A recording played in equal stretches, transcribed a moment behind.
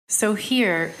So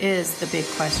here is the big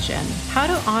question. How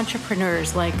do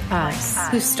entrepreneurs like us,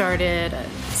 who started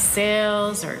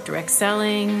sales or direct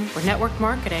selling or network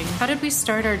marketing, how did we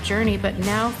start our journey but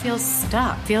now feel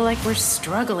stuck, feel like we're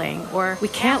struggling, or we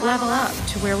can't level up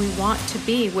to where we want to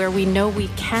be, where we know we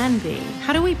can be?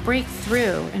 How do we break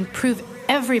through and prove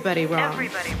everybody wrong?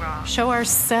 Show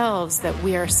ourselves that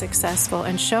we are successful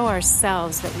and show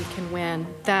ourselves that we can win.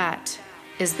 That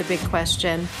is the big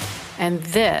question. And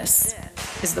this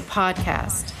is the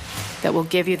podcast that will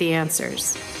give you the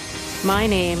answers. My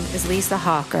name is Lisa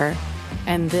Hawker,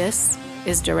 and this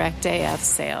is Direct AF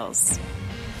Sales.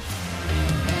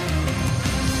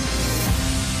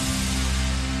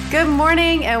 Good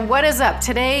morning, and what is up?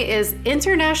 Today is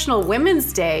International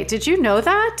Women's Day. Did you know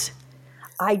that?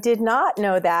 I did not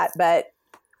know that, but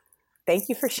thank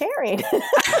you for sharing.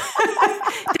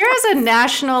 There is a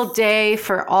national day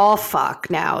for all fuck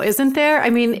now, isn't there?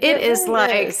 I mean, it is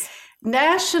like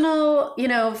National,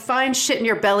 find shit in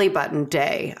your belly button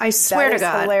day. I swear to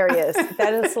God. Hilarious.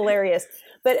 That is hilarious.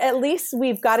 But at least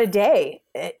we've got a day,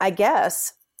 I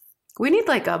guess. We need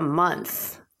like a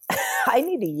month. I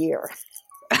need a year.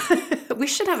 We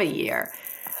should have a year.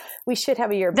 We should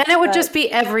have a year. Then it would just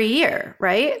be every year,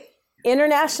 right?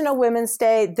 International Women's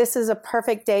Day. This is a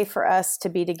perfect day for us to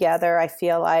be together, I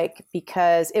feel like,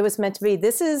 because it was meant to be.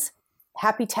 This is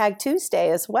Happy Tag Tuesday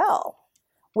as well,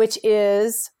 which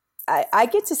is, I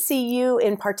get to see you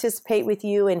and participate with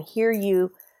you and hear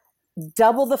you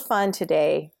double the fun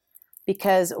today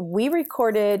because we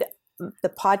recorded the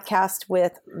podcast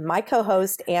with my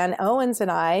co-host Ann Owens and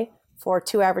I for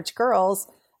Two Average Girls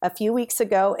a few weeks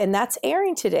ago, and that's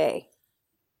airing today.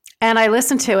 And I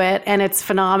listened to it, and it's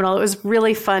phenomenal. It was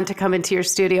really fun to come into your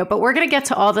studio, but we're going to get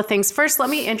to all the things. First, let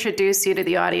me introduce you to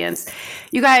the audience.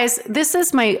 You guys, this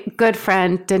is my good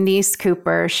friend, Denise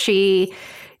Cooper. She,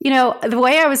 the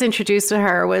way I was introduced to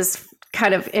her was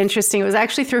kind of interesting. It was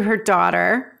actually through her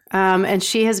daughter, and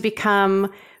she has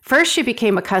first she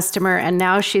became a customer, and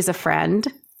now she's a friend.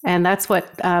 And that's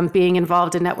what being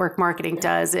involved in network marketing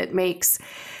does.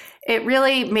 It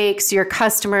really makes your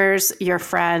customers your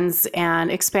friends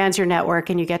and expands your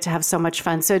network, and you get to have so much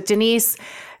fun. So Denise,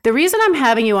 the reason I'm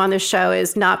having you on this show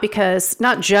is not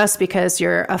just because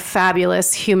you're a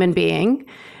fabulous human being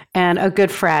and a good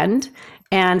friend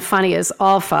and funny as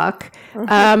all fuck,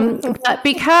 but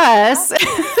because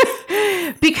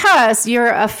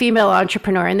you're a female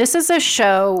entrepreneur. And this is a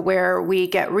show where we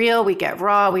get real, we get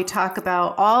raw, we talk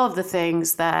about all of the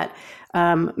things that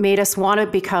made us want to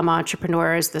become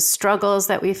entrepreneurs, the struggles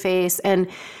that we face. And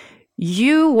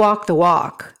you walk the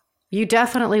walk. You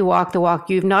definitely walk the walk.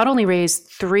 You've not only raised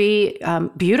three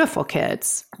beautiful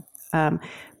kids,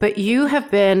 but you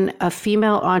have been a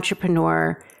female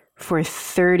entrepreneur for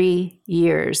 30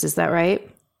 years. Is that right?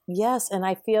 Yes. And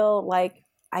I feel like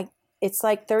it's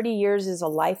like 30 years is a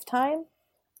lifetime.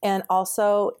 And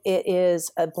also it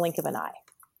is a blink of an eye,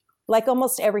 like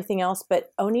almost everything else.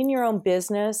 But owning your own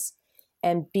business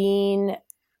and being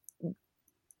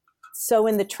so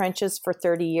in the trenches for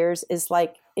 30 years is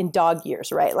like in dog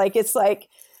years, right? Like it's like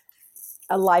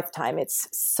a lifetime. It's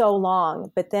so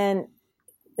long, but then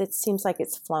it seems like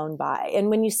it's flown by.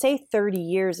 And when you say 30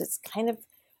 years, it's kind of,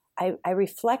 I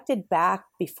reflected back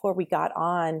before we got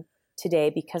on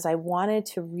today because I wanted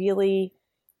to really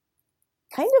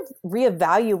kind of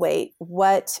reevaluate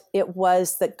what it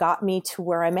was that got me to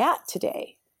where I'm at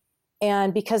today.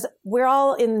 And because we're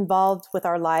all involved with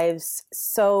our lives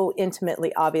so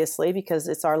intimately, obviously, because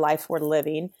it's our life we're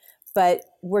living, but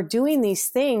we're doing these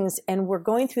things and we're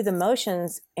going through the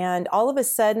motions, and all of a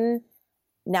sudden,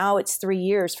 now it's 3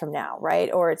 years from now,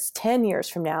 right? Or it's 10 years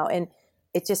from now. And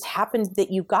it just happened that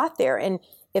you got there. And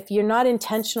if you're not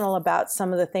intentional about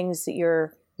some of the things that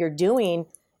you're doing,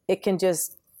 it can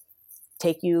just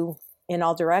take you in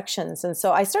all directions. And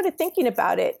so I started thinking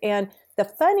about it. And the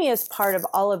funniest part of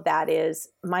all of that is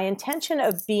my intention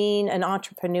of being an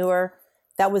entrepreneur.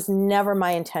 That was never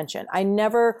my intention. I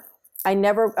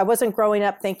wasn't growing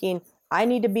up thinking I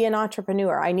need to be an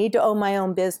entrepreneur. I need to own my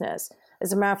own business.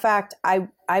 As a matter of fact,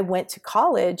 I went to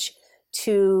college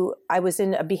I was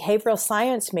in a behavioral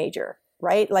science major,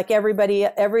 right? Like every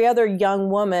other young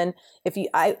woman,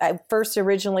 I first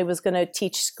originally was going to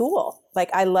teach school.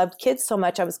 Like I loved kids so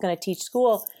much, I was going to teach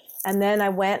school. And then I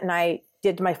went and I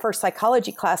did my first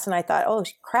psychology class, and I thought, oh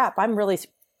crap, I'm really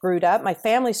screwed up. My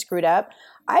family's screwed up.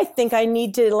 I think I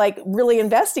need to like really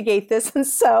investigate this. And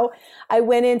so I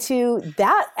went into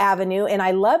that avenue and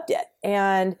I loved it.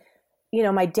 And,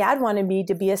 my dad wanted me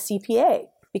to be a CPA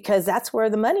because that's where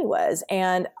the money was.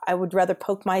 And I would rather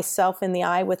poke myself in the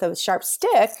eye with a sharp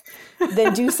stick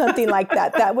than do something like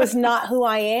that. That was not who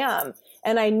I am.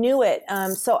 and I knew it.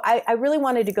 So I really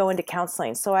wanted to go into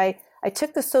counseling. So I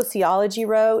took the sociology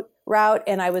route,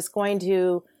 and I was going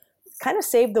to kind of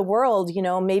save the world,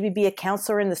 maybe be a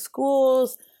counselor in the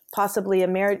schools, possibly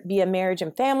be a marriage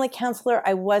and family counselor.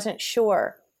 I wasn't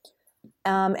sure.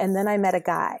 And then I met a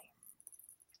guy.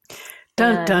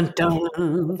 Dun, dun,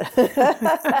 dun.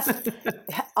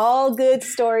 All good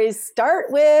stories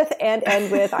start with and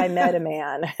end with, I met a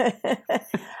man.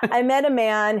 I met a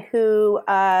man who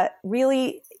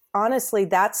really, honestly,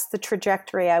 that's the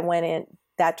trajectory I went in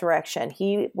that direction.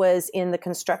 He was in the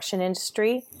construction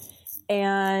industry.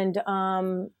 And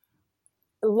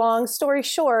long story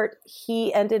short,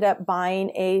 he ended up buying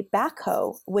a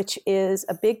backhoe, which is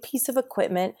a big piece of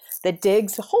equipment that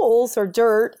digs holes or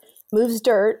dirt, moves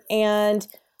dirt. And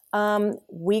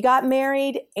we got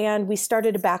married and we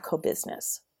started a backhoe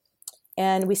business.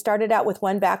 And we started out with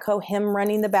one backhoe, him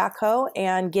running the backhoe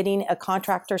and getting a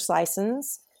contractor's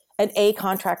license, a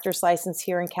contractor's license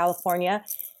here in California.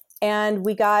 And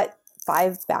we got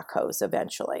 5 backhoes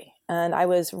eventually. And I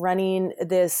was running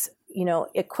this,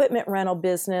 equipment rental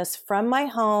business from my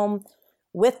home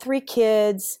with 3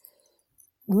 kids,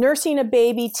 nursing a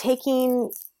baby, taking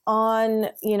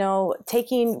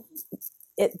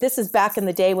it. This is back in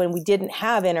the day when we didn't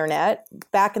have internet,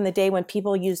 back in the day when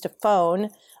people used a phone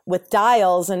with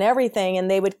dials and everything, and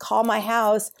they would call my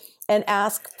house and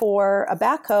ask for a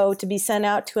backhoe to be sent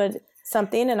out to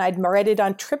something, and I'd write it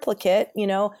on triplicate,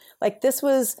 like this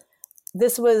was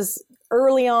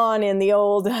early on in the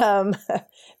old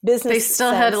business. They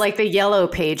still sense. had like the yellow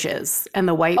pages and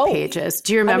the white pages.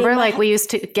 Do you remember we used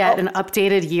to get an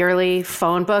updated yearly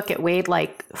phone book? It weighed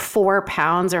like 4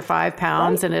 pounds or 5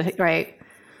 pounds. Right.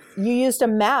 And you used a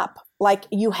map, like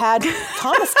you had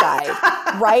Thomas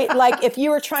Guide, right? Like if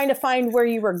you were trying to find where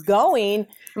you were going,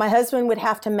 my husband would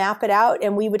have to map it out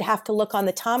and we would have to look on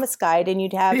the Thomas Guide, and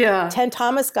you'd have 10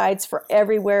 Thomas Guides for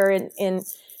everywhere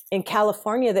in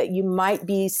California that you might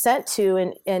be sent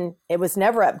to. And it was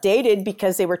never updated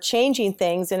because they were changing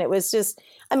things. And it was just,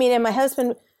 and my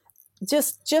husband,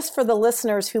 just for the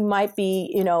listeners who might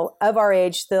be, of our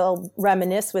age, they'll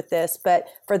reminisce with this. But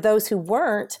for those who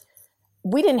weren't,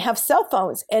 we didn't have cell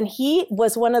phones. And he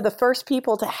was one of the first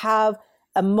people to have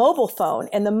a mobile phone.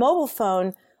 And the mobile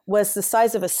phone was the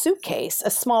size of a suitcase, a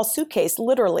small suitcase,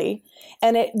 literally.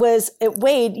 And it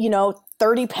weighed,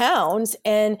 30 pounds,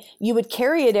 and you would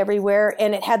carry it everywhere.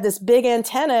 And it had this big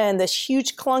antenna and this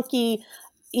huge clunky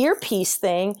earpiece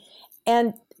thing.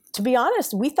 And to be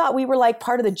honest, we thought we were like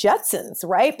part of the Jetsons,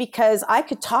 right? Because I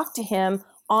could talk to him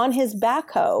on his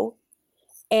backhoe,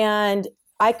 and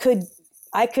I could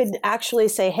actually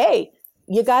say, hey,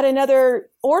 you got another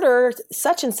order,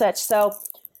 such and such. So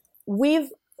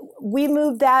we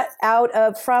moved that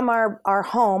from our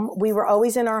home. We were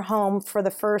always in our home for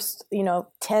the first,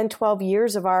 10, 12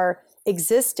 years of our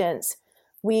existence.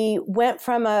 We went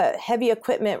from a heavy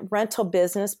equipment rental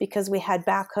business because we had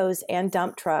backhoes and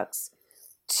dump trucks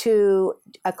to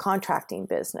a contracting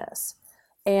business.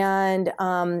 And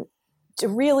to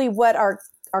really what our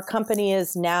company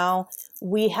is now,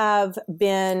 we have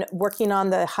been working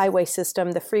on the highway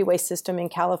system, the freeway system in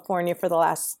California for the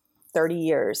last 30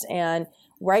 years. And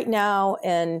right now,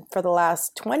 and for the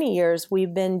last 20 years,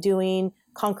 we've been doing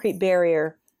concrete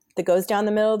barrier that goes down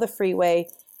the middle of the freeway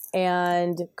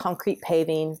and concrete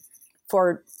paving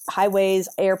for highways,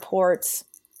 airports,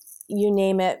 you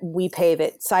name it, we pave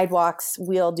it. Sidewalks,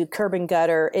 we'll do curb and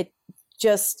gutter.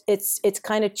 It's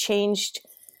kind of changed.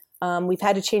 We've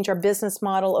had to change our business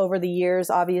model over the years,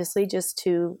 obviously, just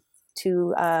to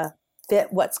fit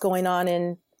what's going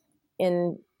on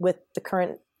in with the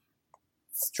current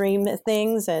stream of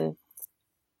things. And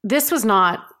this was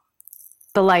not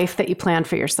the life that you planned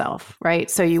for yourself,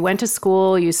 right? So you went to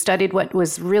school, you studied what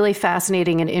was really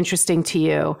fascinating and interesting to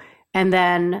you, and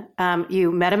then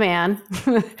you met a man,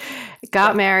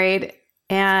 got married,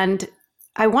 and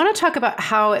I want to talk about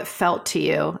how it felt to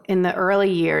you in the early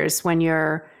years when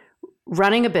you're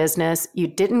running a business. You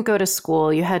didn't go to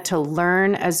school, you had to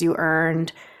learn as you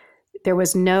earned. There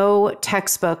was no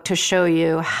textbook to show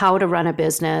you how to run a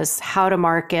business, how to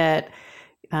market,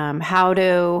 how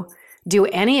to do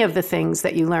any of the things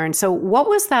that you learned. So what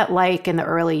was that like in the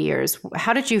early years?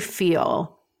 How did you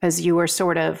feel as you were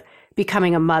sort of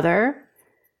becoming a mother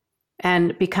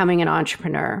and becoming an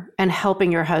entrepreneur and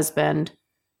helping your husband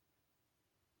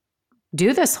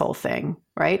do this whole thing,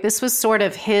 right? This was sort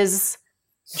of his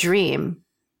dream.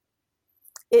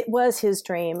 It was his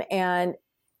dream. And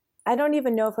I don't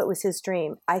even know if it was his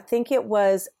dream. I think it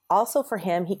was also for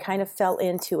him. He kind of fell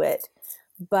into it.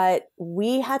 But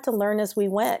we had to learn as we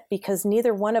went because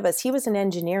neither one of us, he was an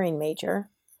engineering major.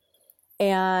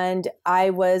 and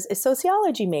I was a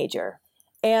sociology major.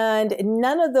 And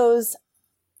none of those,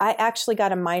 I actually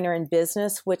got a minor in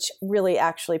business, which really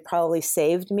actually probably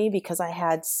saved me because I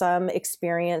had some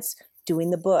experience doing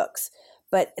the books.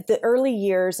 But the early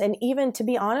years, and even to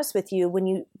be honest with you,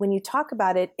 when you talk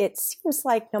about it, it seems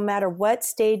like no matter what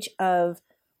stage of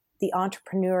the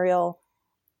entrepreneurial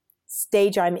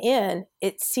stage I'm in,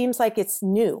 it seems like it's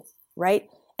new, right?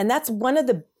 And that's one of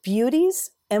the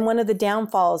beauties and one of the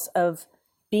downfalls of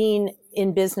being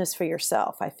in business for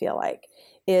yourself, I feel like,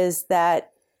 is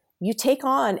that you take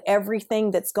on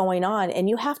everything that's going on and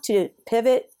you have to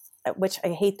pivot, which I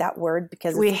hate that word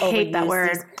because we it's hate that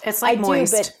word. It's like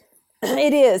moist. Do, but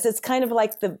it is. It's kind of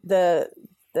like the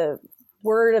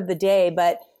word of the day,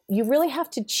 but you really have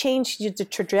to change the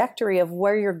trajectory of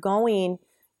where you're going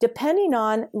depending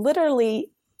on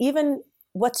literally even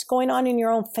what's going on in your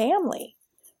own family,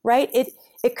 right?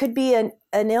 It could be an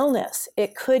illness.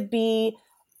 It could be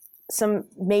some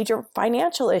major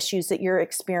financial issues that you're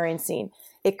experiencing.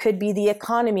 It could be the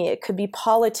economy. It could be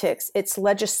politics. It's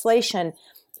legislation.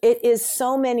 It is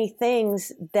so many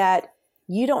things that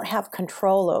you don't have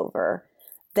control over,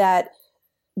 that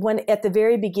when at the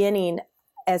very beginning,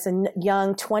 as a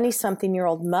young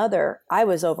 20-something-year-old mother, I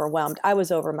was overwhelmed. I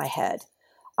was over my head.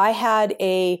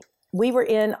 We were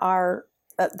in our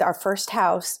first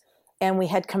house, and we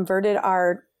had converted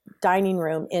our dining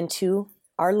room into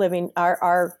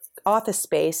our office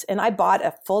space. And I bought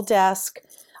a full desk.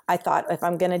 I thought, if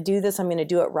I'm going to do this, I'm going to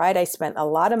do it right. I spent a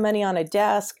lot of money on a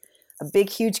desk, a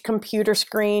big, huge computer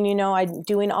screen. I'm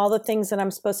doing all the things that I'm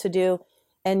supposed to do.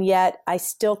 And yet I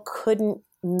still couldn't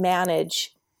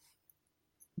manage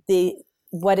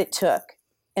what it took.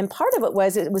 And part of it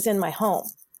was in my home.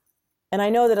 And I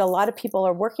know that a lot of people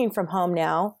are working from home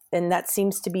now, and that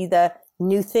seems to be the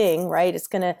new thing, right? It's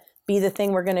going to be the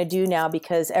thing we're going to do now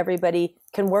because everybody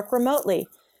can work remotely.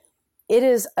 It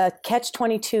is a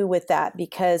catch-22 with that,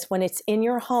 because when it's in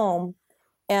your home,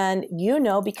 and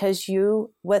because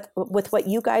with what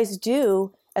you guys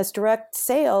do as direct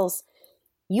sales,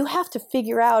 you have to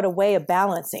figure out a way of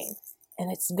balancing,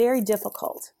 and it's very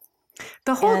difficult.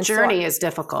 The whole journey is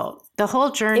difficult. The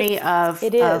whole journey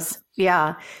it is.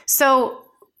 Yeah. So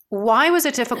why was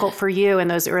it difficult for you in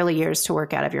those early years to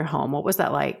work out of your home? What was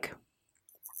that like?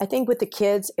 I think with the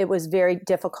kids, it was very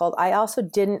difficult. I also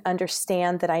didn't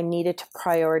understand that I needed to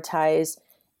prioritize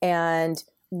and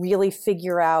really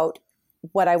figure out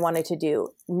what I wanted to do.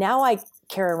 Now I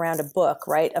carry around a book,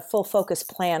 right? A full focus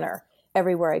planner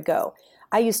everywhere I go.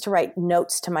 I used to write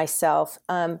notes to myself.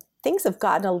 Things have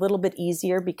gotten a little bit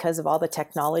easier because of all the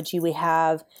technology we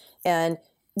have. And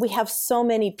we have so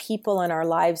many people in our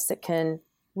lives that can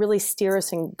really steer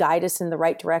us and guide us in the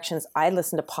right directions. I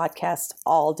listen to podcasts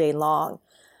all day long.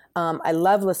 I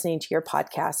love listening to your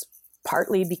podcast,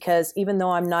 partly because even though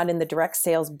I'm not in the direct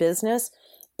sales business,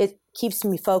 it keeps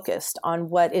me focused on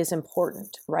what is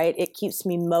important, right? It keeps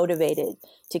me motivated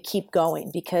to keep going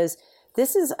because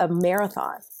this is a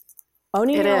marathon.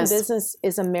 Owning your own business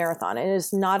is a marathon. It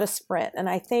is not a sprint. And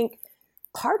I think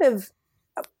part of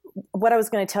what I was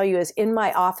going to tell you is in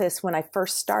my office when I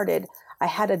first started, I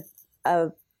had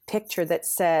a picture that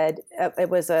said, it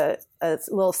was a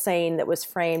little saying that was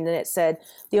framed, and it said,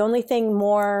 the only thing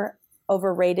more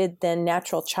overrated than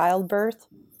natural childbirth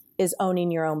is owning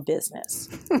your own business.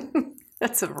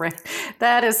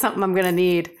 That is something I'm going to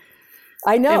need.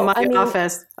 I know. In my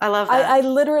office. I love that.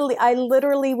 I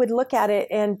literally would look at it,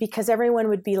 and because everyone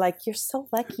would be like, you're so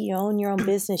lucky you own your own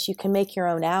business. You can make your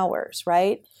own hours,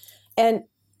 right? And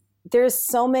there's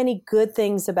so many good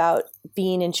things about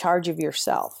being in charge of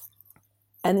yourself.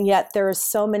 And yet there are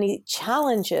so many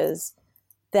challenges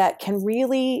that can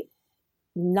really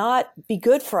not be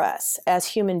good for us as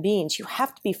human beings. You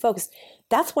have to be focused.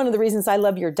 That's one of the reasons I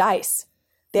love your dice.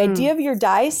 The idea of your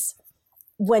dice,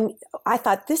 when I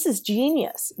thought this is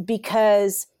genius,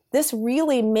 because this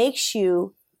really makes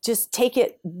you just take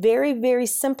it very, very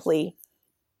simply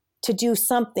to do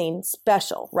something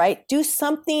special, right? Do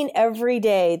something every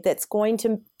day that's going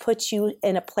to put you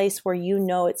in a place where you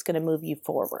know it's going to move you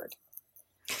forward.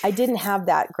 I didn't have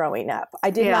that growing up. I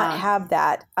did not have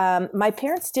that. My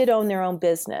parents did own their own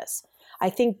business. I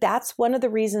think that's one of the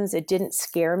reasons it didn't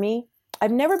scare me.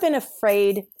 I've never been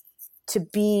afraid to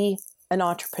be an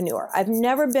entrepreneur. I've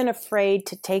never been afraid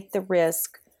to take the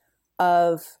risk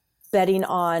of betting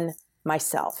on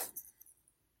myself.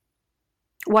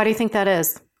 Why do you think that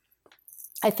is?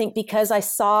 I think because I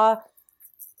saw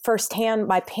firsthand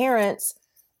my parents,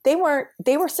 they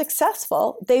were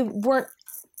successful. They weren't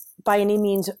by any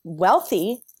means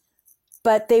wealthy,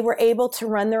 but they were able to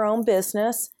run their own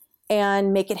business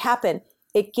and make it happen.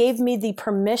 it gave me the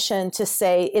permission to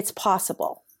say it's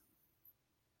possible.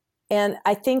 And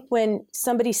I think when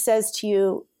somebody says to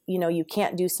you, you know, you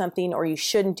can't do something or you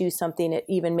shouldn't do something, it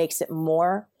even makes it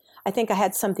more. I think I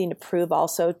had something to prove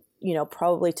also, you know,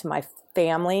 probably to my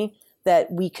family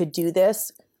that we could do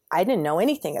this. I didn't know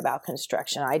anything about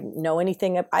construction. I didn't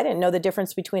know the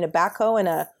difference between a backhoe and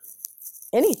a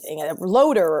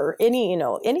loader or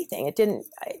anything.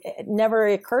 It never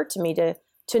occurred to me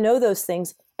to know those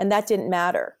things. And that didn't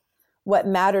matter. What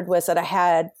mattered was that I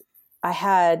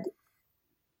had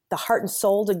the heart and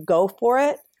soul to go for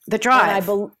it. The drive.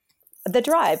 The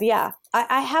drive, yeah.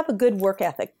 I have a good work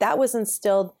ethic. That was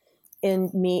instilled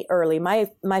in me early.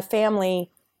 My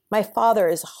family, my father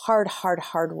is a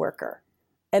hard worker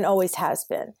and always has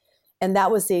been. And that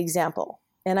was the example.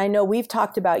 And I know we've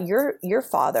talked about your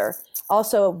father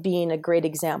also being a great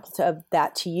example of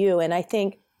that to you. And I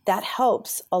think that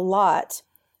helps a lot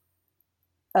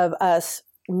of us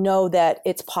know that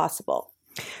it's possible.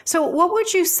 So what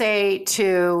would you say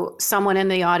to someone in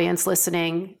the audience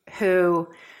listening who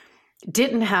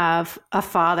didn't have a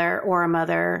father or a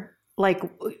mother, like,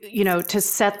 you know, to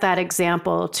set that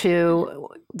example to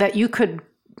that you could,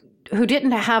 who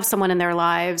didn't have someone in their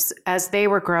lives as they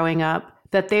were growing up,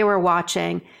 that they were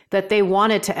watching, that they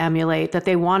wanted to emulate, that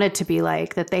they wanted to be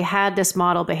like, that they had this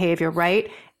model behavior, right?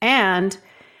 And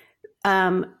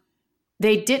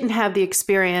they didn't have the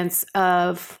experience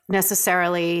of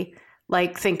necessarily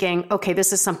like thinking, okay,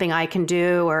 this is something I can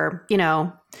do, or, you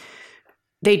know,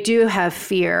 they do have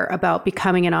fear about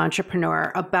becoming an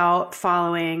entrepreneur, about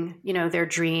following, you know, their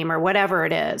dream or whatever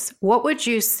it is. What would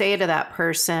you say to that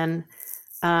person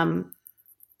to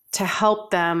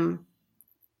help them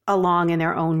along in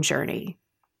their own journey?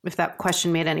 If that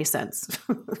question made any sense.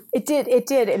 It did.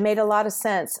 It made a lot of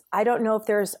sense. I don't know if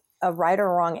there's a right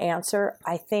or wrong answer.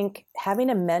 I think having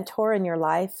a mentor in your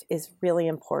life is really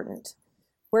important.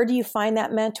 Where do you find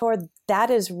that mentor? That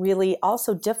is really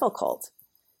also difficult.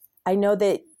 I know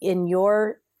that in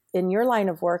your line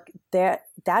of work, that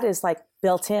is like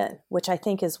built in, which I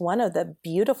think is one of the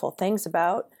beautiful things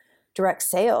about direct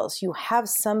sales. You have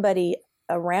somebody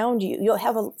around you. You'll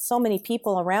have so many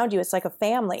people around you. It's like a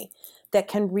family that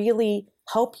can really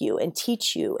help you and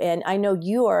teach you. And I know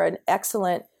you are an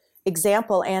excellent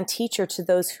example and teacher to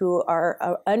those who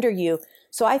are under you.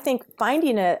 So I think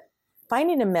finding a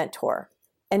mentor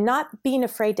and not being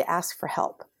afraid to ask for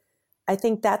help. I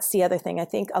think that's the other thing. I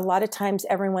think a lot of times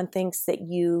everyone thinks that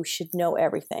you should know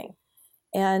everything,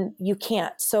 and you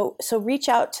can't. So reach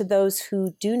out to those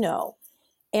who do know,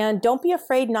 and don't be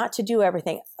afraid not to do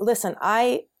everything. Listen,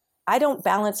 I don't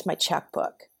balance my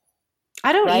checkbook.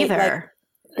 I don't either.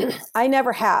 Like, I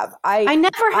never have. I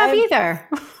never have either.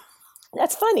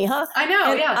 That's funny, huh? I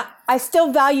know, yeah.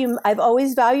 I've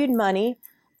always valued money.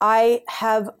 I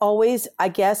have always, I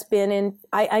guess,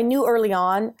 I knew early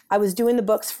on, I was doing the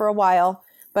books for a while,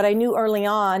 but I knew early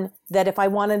on that if I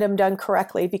wanted them done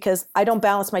correctly, because I don't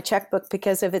balance my checkbook,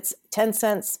 because if it's 10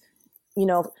 cents, you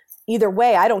know, either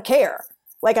way, I don't care.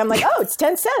 Like, I'm like, oh, it's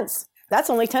 10 cents.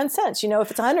 That's only 10 cents. You know, if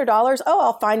it's $100, oh,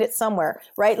 I'll find it somewhere,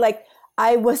 right? Like,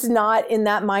 I was not in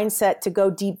that mindset to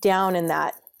go deep down in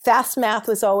that. Fast math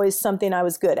was always something I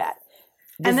was good at.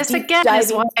 And this again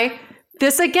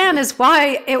is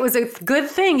why it was a good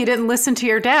thing you didn't listen to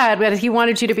your dad, but he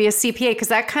wanted you to be a CPA, because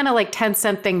that kind of like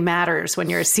 10-cent thing matters when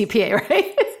you're a CPA,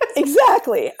 right?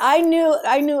 Exactly. I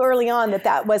knew early on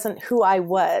that wasn't who I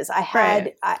was.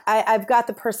 I've got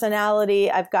the personality.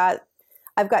 I've got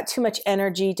too much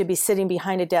energy to be sitting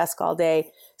behind a desk all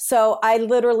day. So I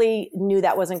literally knew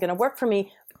that wasn't going to work for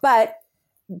me. But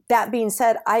that being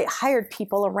said, I hired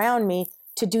people around me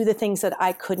to do the things that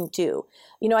I couldn't do.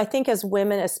 You know, I think as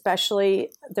women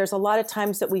especially, there's a lot of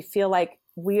times that we feel like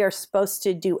we are supposed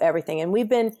to do everything. And we've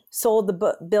been sold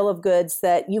the bill of goods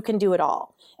that you can do it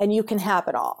all and you can have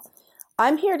it all.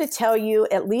 I'm here to tell you,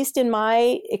 at least in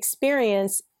my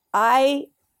experience, I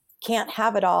can't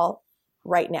have it all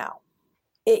right now.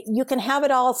 You can have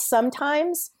it all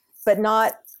sometimes, but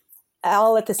not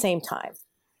all at the same time.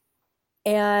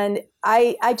 And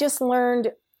I just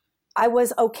learned I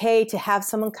was okay to have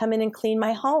someone come in and clean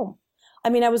my home. I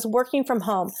mean, I was working from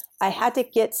home. I had to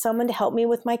get someone to help me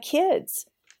with my kids.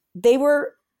 They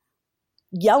were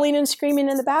yelling and screaming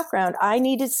in the background. I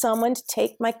needed someone to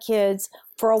take my kids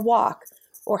for a walk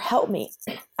or help me.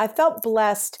 I felt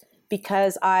blessed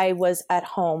because I was at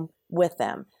home with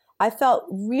them. I felt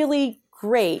really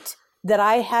great that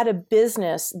I had a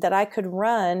business that I could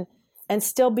run and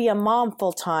still be a mom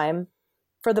full time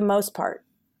for the most part.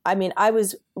 I mean, I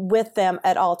was with them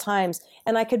at all times,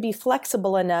 and I could be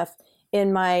flexible enough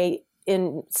in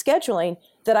scheduling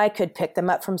that I could pick them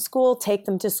up from school, take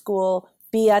them to school,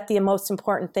 be at the most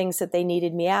important things that they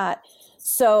needed me at.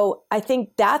 So I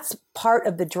think that's part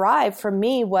of the drive for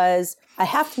me was I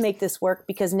have to make this work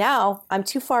because now I'm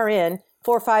too far in,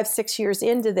 4, 5, 6 years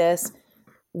into this.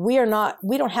 We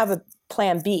don't have a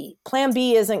plan B. Plan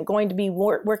B isn't going to be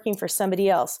working for somebody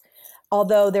else.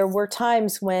 Although there were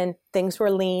times when things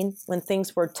were lean, when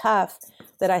things were tough,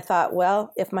 that I thought,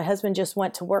 well, if my husband just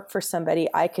went to work for somebody,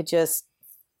 I could just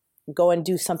go and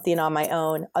do something on my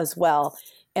own as well.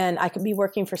 And I could be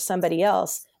working for somebody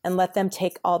else and let them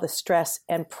take all the stress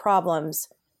and problems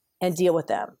and deal with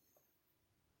them.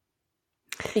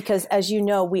 Because as you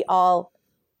know, we all,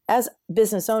 as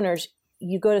business owners,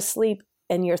 you go to sleep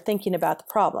and you're thinking about the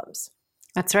problems.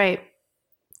 That's right.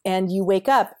 And you wake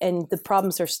up and the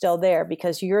problems are still there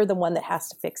because you're the one that has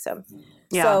to fix them.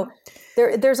 Yeah. So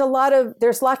there's a lot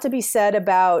to be said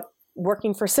about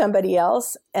working for somebody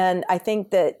else. And I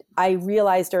think that I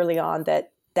realized early on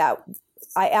that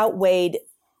I outweighed,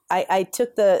 I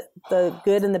took the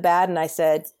good and the bad, and I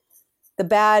said, the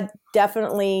bad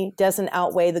definitely doesn't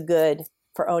outweigh the good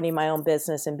for owning my own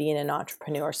business and being an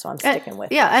entrepreneur. So I'm sticking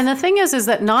with it. Yeah. And the thing is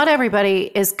that not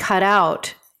everybody is cut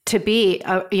out to be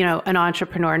an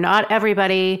entrepreneur. Not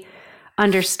everybody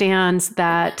understands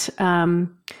that, how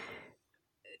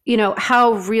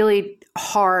really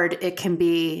hard it can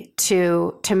be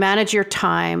to manage your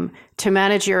time, to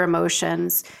manage your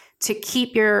emotions, to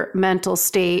keep your mental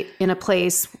state in a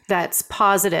place that's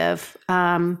positive.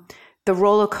 The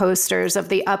roller coasters of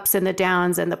the ups and the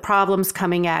downs and the problems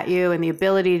coming at you and the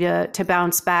ability to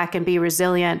bounce back and be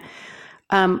resilient.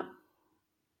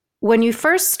 When you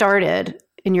first started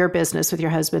in your business with your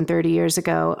husband 30 years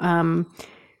ago,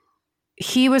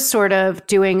 he was sort of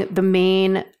doing the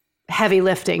main heavy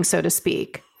lifting, so to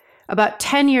speak. About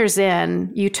 10 years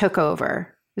in, you took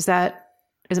over.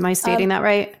 Am I stating that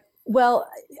right? Well,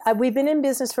 we've been in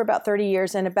business for about 30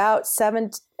 years, and about 7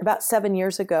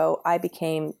 years ago, I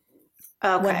became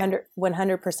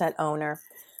 100% owner.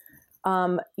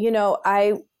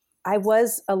 I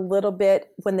was a little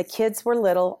bit, when the kids were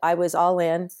little, I was all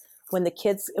in.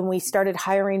 And we started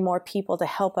hiring more people to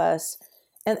help us.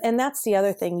 And that's the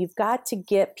other thing. You've got to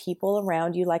get people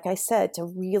around you, like I said, to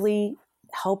really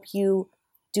help you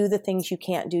do the things you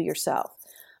can't do yourself.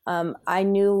 I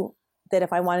knew that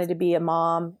if I wanted to be a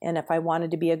mom and if I wanted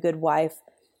to be a good wife,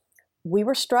 we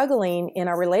were struggling in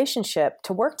our relationship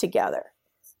to work together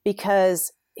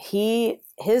because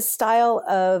his style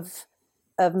of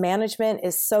management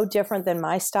is so different than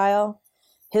my style.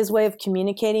 His way of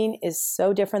communicating is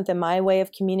so different than my way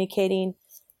of communicating.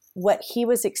 What he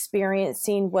was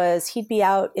experiencing was he'd be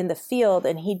out in the field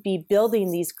and he'd be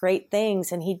building these great things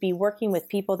and he'd be working with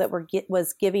people that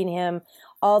was giving him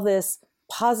all this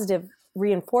positive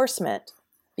reinforcement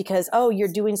because, oh, you're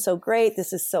doing so great.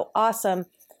 This is so awesome.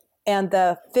 And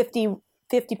the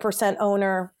 50%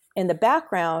 owner in the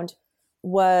background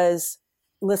was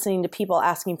listening to people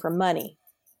asking for money,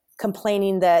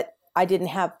 complaining that I didn't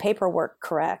have paperwork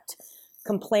correct,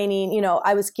 complaining,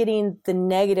 I was getting the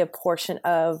negative portion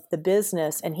of the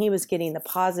business and he was getting the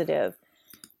positive.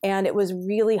 And it was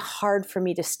really hard for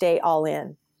me to stay all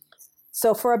in.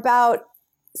 So for about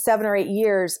 7 or 8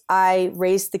 years, I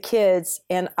raised the kids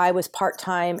and I was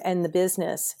part-time in the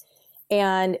business.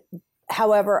 And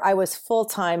however, I was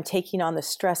full-time taking on the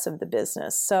stress of the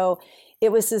business. So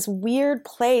it was this weird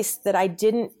place that I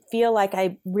didn't feel like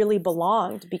I really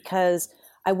belonged because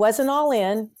I wasn't all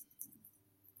in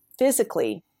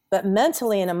physically, but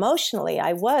mentally and emotionally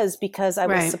I was because I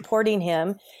was supporting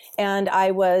him and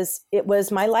it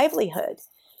was my livelihood.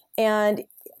 And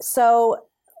so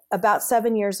about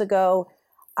 7 years ago,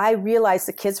 I realized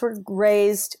the kids were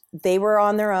raised, they were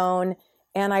on their own.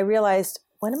 And I realized,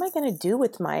 what am I going to do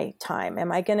with my time?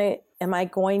 Am I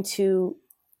going to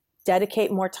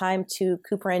dedicate more time to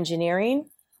Cooper Engineering?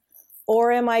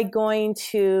 Or am I going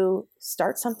to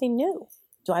start something new?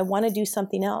 Do I want to do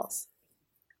something else?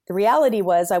 The reality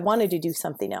was I wanted to do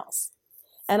something else.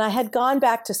 And I had gone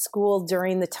back to school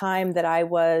during the time that I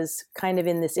was kind of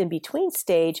in this in-between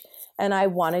stage, and I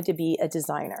wanted to be a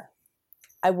designer.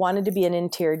 I wanted to be an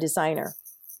interior designer.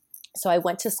 So I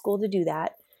went to school to do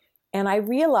that. And I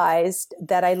realized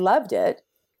that I loved it,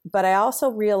 but I also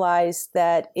realized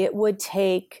that it would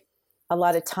take a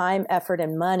lot of time, effort,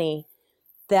 and money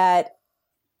that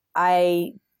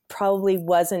I probably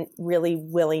wasn't really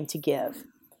willing to give.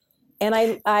 And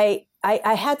I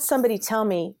had somebody tell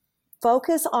me,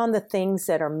 focus on the things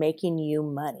that are making you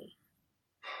money,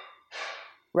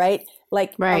 right?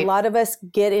 A lot of us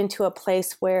get into a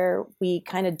place where we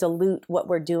kind of dilute what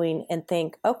we're doing and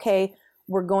think, okay,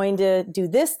 we're going to do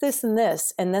this, this, and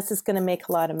this is going to make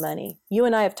a lot of money. You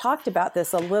and I have talked about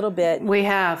this a little bit. We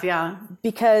have, yeah.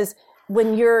 Because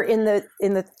when you're in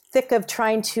the thick of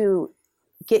trying to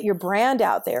get your brand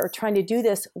out there, trying to do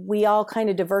this, we all kind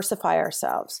of diversify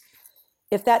ourselves.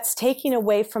 If that's taking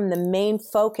away from the main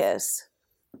focus,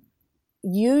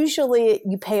 usually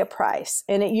you pay a price,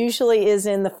 and it usually is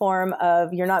in the form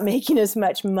of you're not making as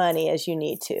much money as you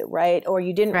need to, right? Or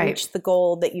you didn't reach the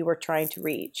goal that you were trying to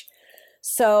reach.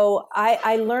 So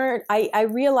I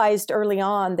realized early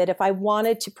on that if I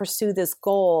wanted to pursue this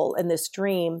goal and this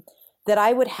dream, that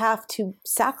I would have to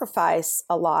sacrifice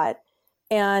a lot.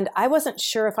 And I wasn't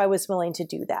sure if I was willing to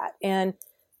do that. And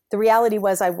the reality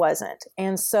was I wasn't.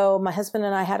 And so my husband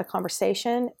and I had a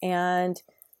conversation, and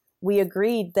we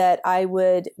agreed that I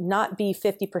would not be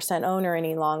 50% owner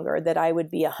any longer, that I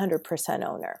would be 100%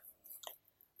 owner.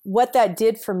 What that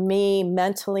did for me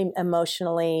mentally,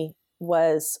 emotionally,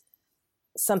 was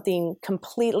something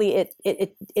completely,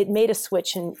 it made a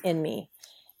switch in me.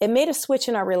 It made a switch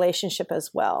in our relationship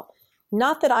as well.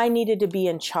 Not that I needed to be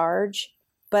in charge,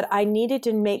 but I needed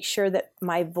to make sure that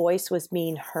my voice was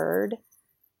being heard.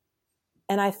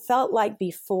 And I felt like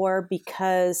before,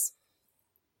 because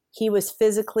he was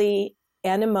physically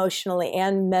and emotionally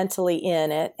and mentally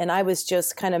in it, and I was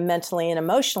just kind of mentally and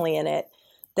emotionally in it,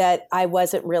 that I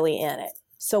wasn't really in it.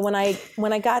 So when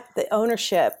I got the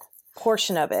ownership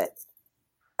portion of it,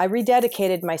 I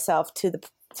rededicated myself to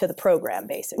the program,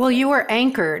 basically. Well, you were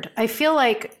anchored. I feel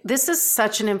like this is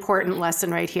such an important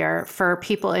lesson right here for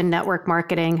people in network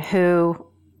marketing who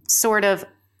sort of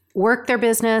work their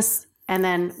business and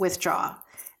then withdraw,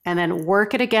 and then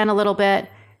work it again a little bit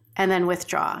and then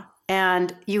withdraw.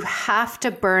 And you have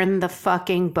to burn the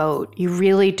fucking boat. You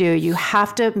really do. You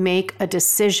have to make a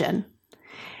decision.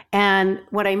 And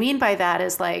what I mean by that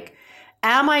is like,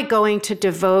 am I going to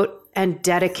devote and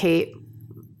dedicate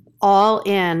all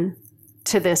in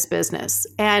to this business?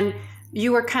 And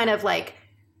you were kind of like,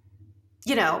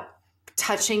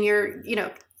 touching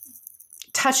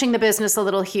the business a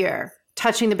little here,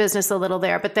 touching the business a little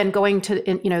there, but then going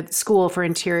to, school for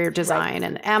interior design. Right.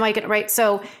 And am I right?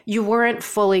 So you weren't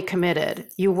fully committed.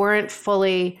 You weren't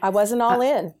fully. I wasn't all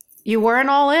in. You weren't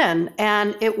all in.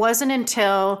 And it wasn't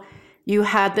until you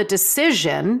had the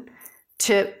decision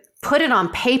to put it on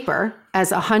paper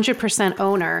as 100%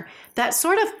 owner that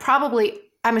sort of probably,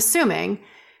 I'm assuming,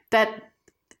 that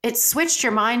it switched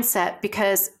your mindset,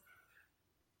 because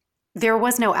there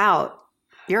was no out.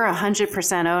 You're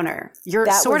 100% owner. You're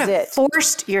that sort of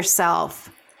forced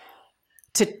yourself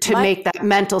to make that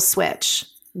mental switch.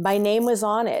 My name was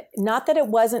on it. Not that it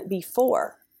wasn't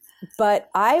before, but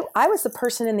I was the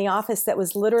person in the office that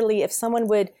was literally, if someone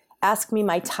would ask me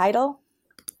my title,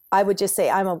 I would just say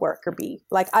I'm a worker bee.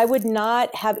 Like, I would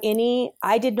not have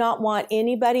I did not want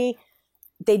anybody.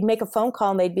 They'd make a phone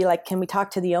call and they'd be like, can we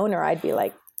talk to the owner? I'd be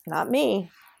like, not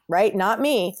me, right? Not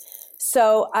me.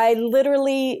 So I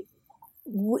literally,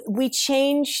 we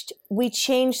changed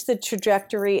the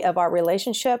trajectory of our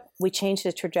relationship. We changed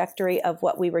the trajectory of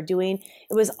what we were doing.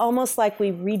 It was almost like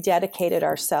we rededicated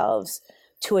ourselves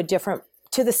to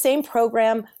the same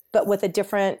program, but with a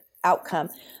different outcome.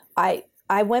 I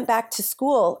went back to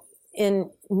school it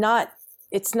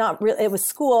was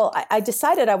school. I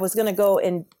decided I was going to go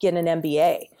and get an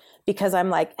MBA, because I'm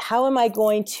like, how am I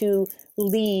going to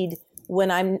lead when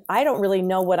I don't really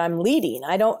know what I'm leading.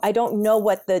 I don't know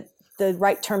what the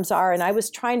right terms are. And I was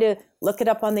trying to look it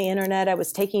up on the internet. I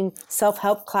was taking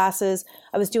self-help classes.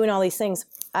 I was doing all these things.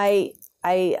 I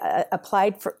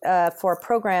applied for a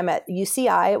program at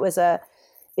UCI.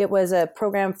 It was a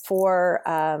program for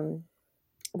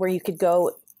where you could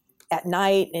go at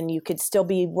night and you could still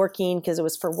be working, because it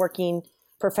was for working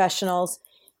professionals.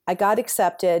 I got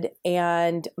accepted,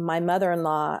 and my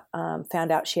mother-in-law found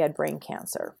out she had brain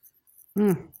cancer.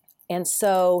 Mm. And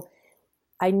so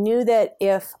I knew that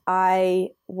if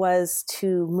I was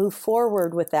to move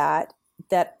forward with that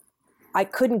I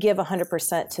couldn't give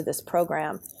 100% to this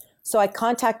program. So I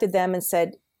contacted them and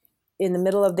said, in the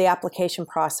middle of the application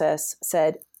process,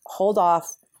 said, hold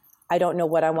off. I don't know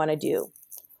what I want to do.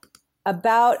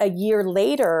 About a year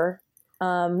later,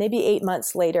 maybe 8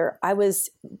 months later, I was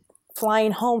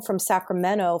flying home from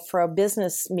Sacramento for a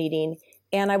business meeting,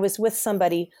 and I was with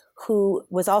somebody who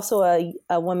was also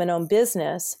a woman-owned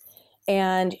business,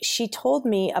 and she told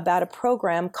me about a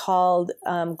program called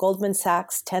Goldman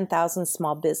Sachs 10,000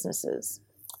 Small Businesses.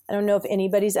 I don't know if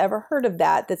anybody's ever heard of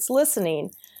that that's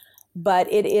listening,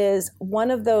 but it is one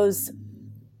of those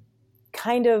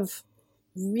kind of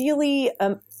really,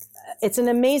 it's an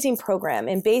amazing program.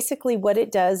 And basically what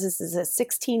it does is a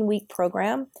 16-week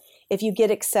program. If you get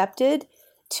accepted,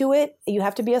 to it. You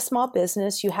have to be a small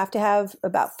business. You have to have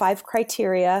about 5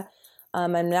 criteria.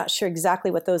 I'm not sure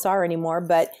exactly what those are anymore,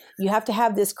 but you have to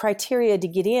have this criteria to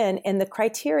get in. And the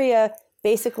criteria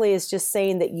basically is just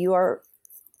saying that you are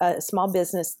a small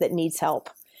business that needs help.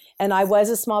 And I was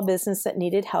a small business that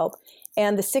needed help.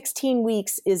 And the 16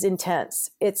 weeks is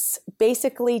intense. It's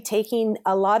basically taking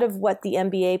a lot of what the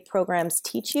MBA programs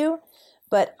teach you,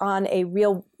 but on a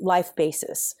real life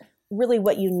basis, really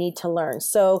what you need to learn.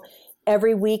 So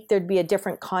every week there'd be a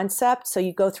different concept. So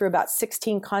you go through about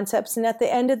 16 concepts. And at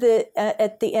the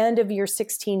end of your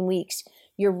 16 weeks,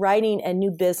 you're writing a new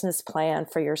business plan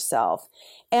for yourself.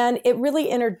 And it really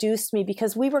introduced me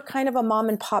because we were kind of a mom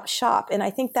and pop shop. And I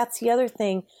think that's the other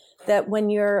thing, that when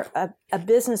you're a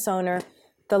business owner,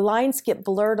 the lines get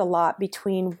blurred a lot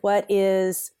between what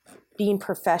is being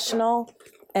professional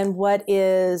and what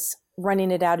is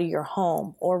running it out of your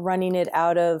home or running it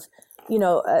out of,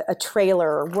 a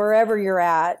trailer or wherever you're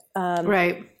at.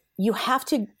 Right. You have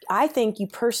to, I think you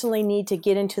personally need to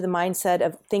get into the mindset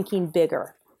of thinking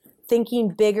bigger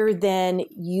than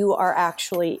you are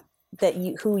actually,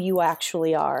 who you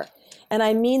actually are. And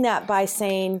I mean that by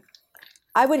saying,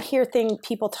 I would hear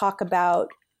people talk about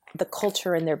the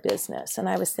culture in their business. And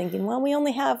I was thinking, well, we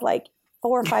only have like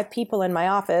 4 or 5 people in my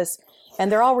office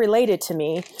and they're all related to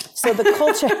me. So the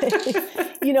culture,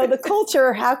 the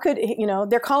culture, how could,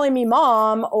 they're calling me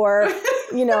mom or,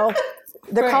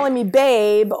 they're calling me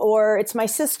babe or it's my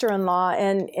sister-in-law.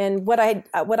 And what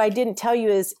I didn't tell you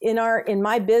is in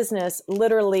my business,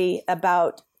 literally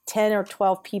about 10 or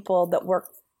 12 people that work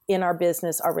in our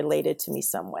business are related to me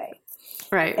some way.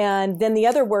 Right. And then the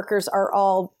other workers are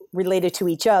all related to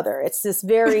each other. It's this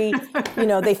very,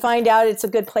 they find out it's a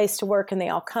good place to work and they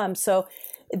all come. So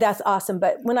that's awesome.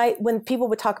 But when people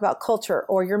would talk about culture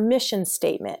or your mission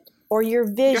statement or your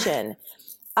vision,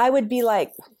 I would be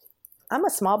like, I'm a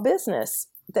small business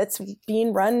that's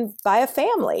being run by a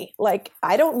family. Like,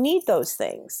 I don't need those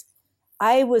things.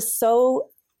 That was so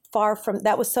far from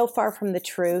the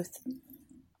truth.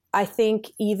 I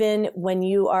think even when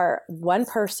you are one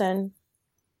person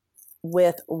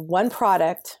with one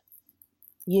product,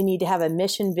 you need to have a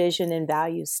mission, vision, and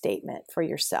value statement for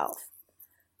yourself.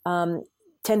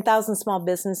 10,000 Small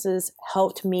Businesses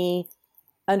helped me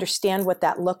understand what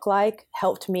that looked like,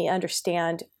 helped me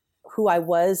understand who I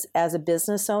was as a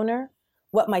business owner,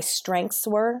 what my strengths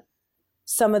were,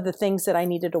 some of the things that I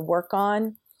needed to work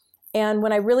on. And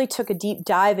when I really took a deep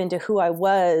dive into who I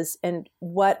was and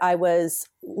what I was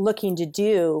looking to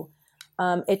do,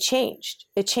 it changed.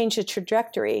 It changed the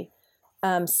trajectory.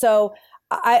 So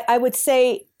I would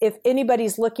say if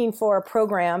anybody's looking for a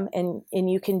program and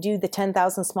you can do the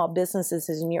 10,000 Small Businesses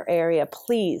in your area,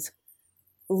 please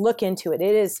look into it.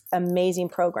 It is an amazing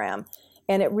program.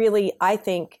 And it really, I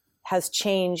think, has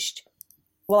changed.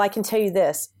 Well, I can tell you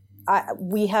this.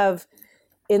 We have,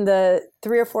 in the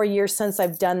 3 or 4 years since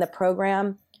I've done the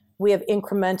program, we have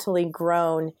incrementally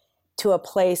grown to a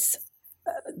place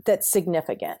that's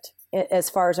significant as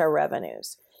far as our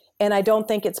revenues. And I don't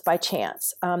think it's by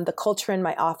chance. The culture in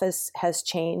my office has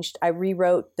changed. I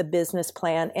rewrote the business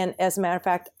plan. And as a matter of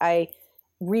fact, I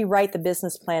rewrite the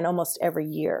business plan almost every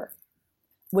year,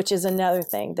 which is another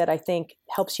thing that I think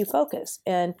helps you focus.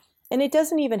 And it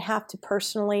doesn't even have to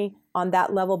personally on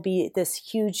that level be this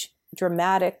huge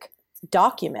dramatic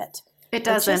document. It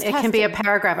doesn't. It can be a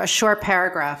paragraph, a short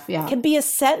paragraph. Yeah. It can be a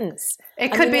sentence.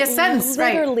 It could be a sentence,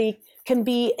 right? Literally can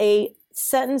be a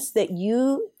sentence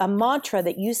a mantra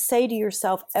that you say to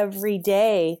yourself every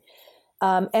day.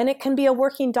 And it can be a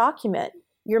working document.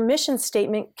 Your mission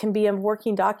statement can be a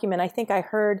working document. I think I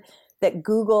heard that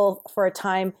Google for a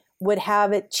time would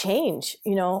have it change,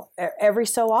 every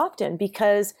so often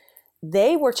because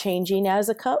they were changing as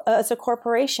a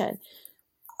corporation.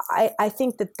 I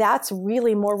think that that's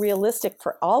really more realistic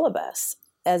for all of us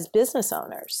as business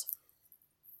owners.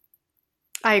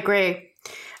 I agree.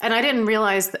 And I didn't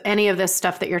realize any of this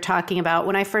stuff that you're talking about.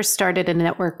 When I first started in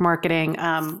network marketing,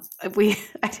 I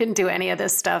didn't do any of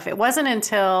this stuff. It wasn't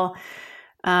until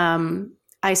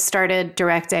I started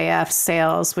Direct AF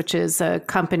Sales, which is a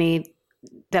company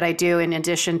that I do in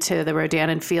addition to the Rodan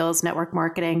and Fields network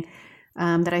marketing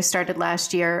that I started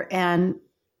last year. And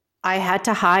I had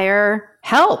to hire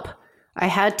help. I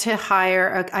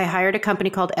hired a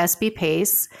company called SB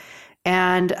Pace,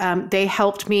 and they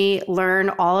helped me learn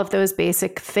all of those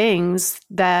basic things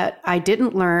that I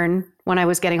didn't learn when I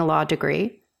was getting a law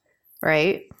degree,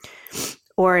 right?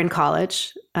 Or in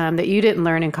college, that you didn't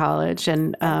learn in college.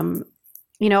 And,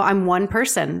 I'm one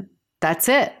person. That's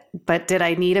it. But did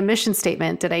I need a mission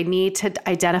statement? Did I need to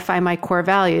identify my core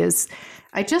values?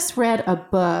 I just read a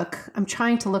book. I'm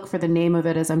trying to look for the name of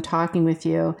it as I'm talking with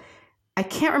you. I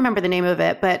can't remember the name of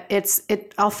it, but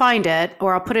I'll find it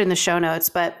or I'll put it in the show notes.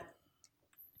 But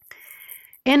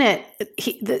in it,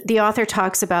 the author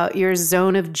talks about your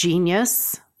zone of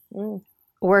genius,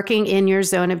 working in your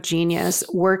zone of genius,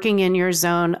 working in your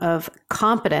zone of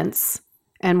competence,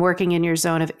 and working in your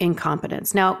zone of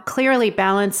incompetence. Now, clearly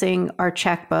balancing our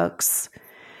checkbooks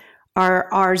are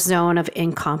our zone of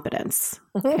incompetence.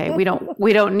 Okay. we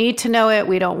don't need to know it.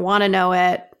 We don't want to know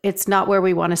it. It's not where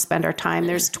we want to spend our time.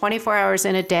 There's 24 hours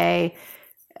in a day.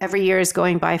 Every year is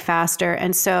going by faster.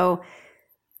 And so,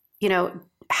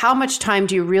 how much time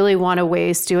do you really want to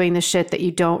waste doing the shit that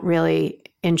you don't really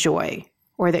enjoy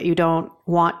or that you don't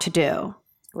want to do?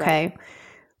 Okay. Right.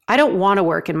 I don't want to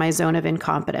work in my zone of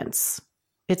incompetence.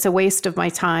 It's a waste of my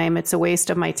time. It's a waste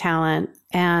of my talent.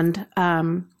 And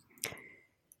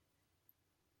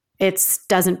it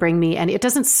doesn't bring me it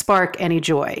doesn't spark any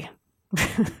joy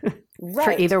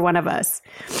for either one of us.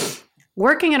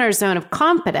 Working in our zone of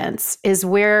competence is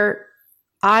where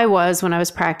I was when I was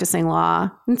practicing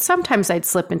law. And sometimes I'd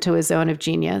slip into a zone of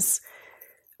genius,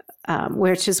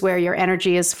 which is where your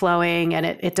energy is flowing and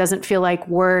it doesn't feel like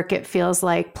work. It feels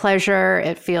like pleasure.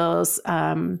 It feels,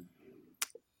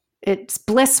 it's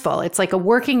blissful. It's like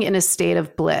working in a state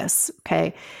of bliss.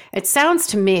 Okay. It sounds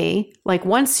to me like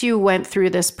once you went through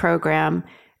this program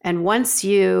and once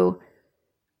you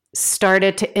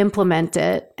started to implement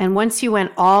it, and once you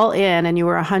went all in and you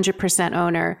were 100%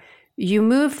 owner, you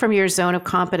moved from your zone of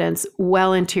competence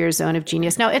well into your zone of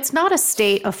genius. Now, it's not a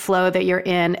state of flow that you're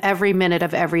in every minute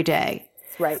of every day.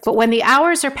 Right. But when the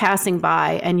hours are passing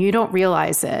by and you don't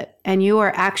realize it, and you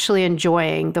are actually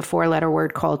enjoying the 4-letter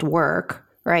word called work,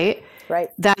 right? Right.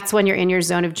 That's when you're in your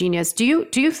zone of genius.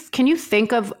 Can you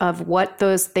think of what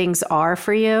those things are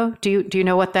for you? Do you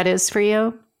know what that is for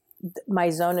you? My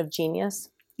zone of genius?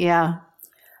 Yeah.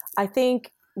 I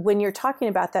think when you're talking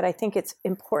about that, I think it's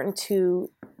important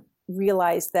to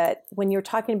realize that when you're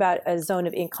talking about a zone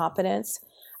of incompetence,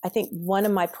 I think one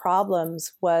of my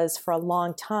problems was for a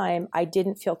long time, I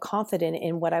didn't feel confident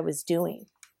in what I was doing,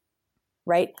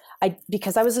 right?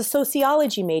 Because I was a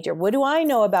sociology major. What do I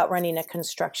know about running a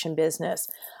construction business?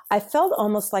 I felt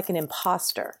almost like an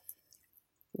imposter,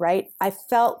 right? I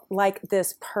felt like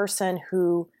this person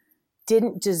who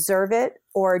didn't deserve it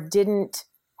or didn't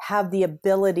have the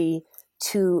ability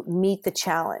to meet the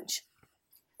challenge.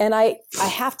 And I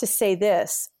have to say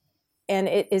this, and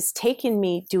it is taken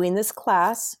me doing this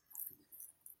class,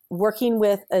 working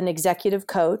with an executive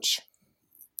coach,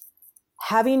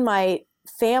 having my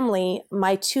family,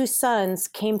 my 2 sons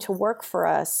came to work for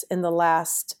us in the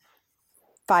last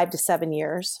 5 to 7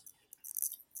 years,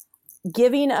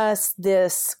 giving us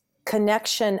this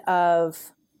connection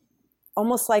of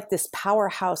almost like this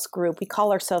powerhouse group. We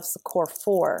call ourselves the Core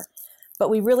 4, but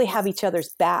we really have each other's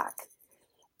back.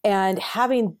 And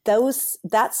having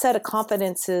that set of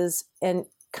confidences and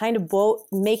kind of both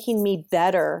making me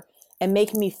better and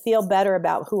making me feel better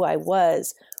about who I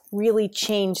was really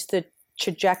changed the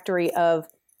trajectory of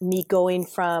me going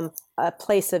from a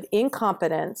place of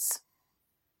incompetence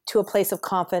to a place of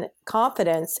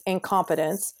confidence and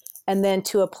competence, and then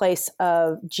to a place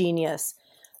of genius.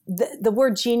 The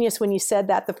word genius, when you said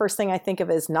that, the first thing I think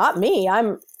of is not me.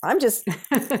 I'm just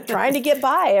trying to get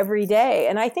by every day.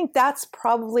 And I think that's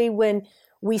probably when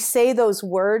we say those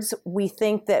words, we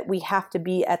think that we have to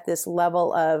be at this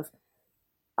level of,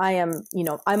 I'm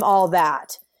all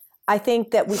that. I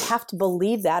think that we have to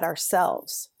believe that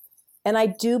ourselves. And I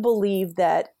do believe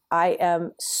that I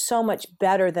am so much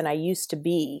better than I used to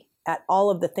be at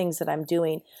all of the things that I'm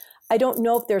doing. I don't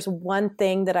know if there's one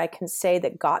thing that I can say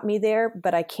that got me there,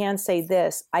 but I can say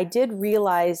this. I did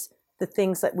realize the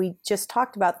things that we just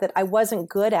talked about that I wasn't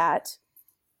good at.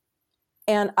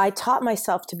 And I taught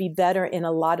myself to be better in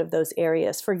a lot of those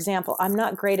areas. For example, I'm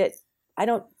not great at, I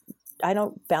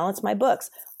don't balance my books.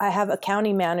 I have a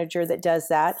accounting manager that does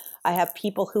that. I have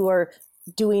people who are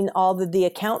doing all the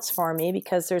accounts for me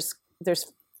because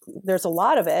there's a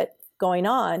lot of it going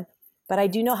on, but I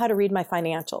do know how to read my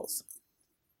financials.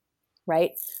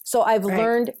 Right. So I've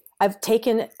learned, I've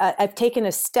taken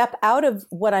a step out of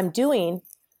what I'm doing,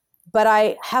 but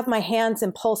I have my hands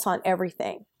and pulse on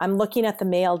everything. I'm looking at the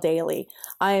mail daily.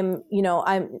 I'm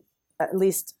at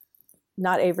least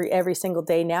not every single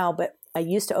day now, but I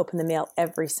used to open the mail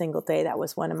every single day. That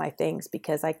was one of my things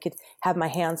because I could have my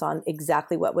hands on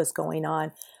exactly what was going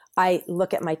on. I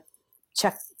look at my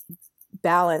check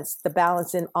balance, the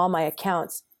balance in all my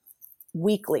accounts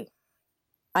weekly.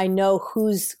 I know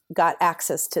who's got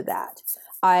access to that.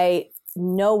 I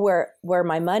know where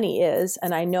my money is,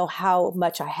 and I know how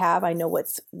much I have. I know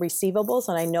what's receivables,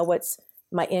 and I know what's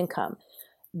my income.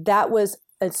 That was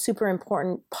a super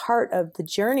important part of the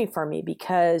journey for me,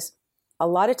 because a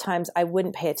lot of times I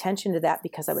wouldn't pay attention to that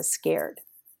because I was scared.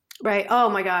 Right. Oh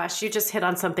my gosh. You just hit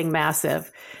on something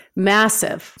massive.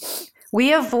 Massive.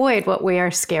 We avoid what we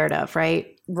are scared of,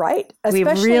 right? Right. We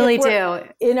Especially really if we're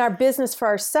do. in our business for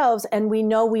ourselves and we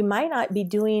know we might not be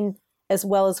doing as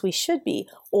well as we should be,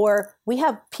 or we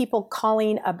have people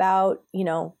calling about,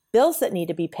 bills that need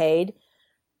to be paid.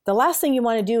 The last thing you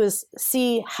want to do is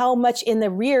see how much in the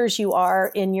rears you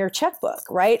are in your checkbook,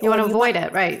 right? You want to avoid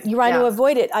it, right? You want to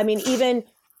avoid it. I mean, even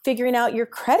figuring out your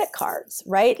credit cards,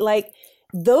 right? Like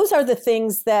those are the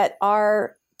things that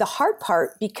are the hard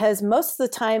part, because most of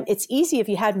the time it's easy if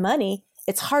you had money.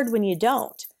 It's hard when you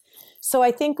don't. So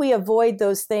I think we avoid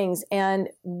those things. And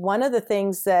one of the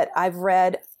things that I've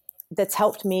read that's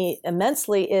helped me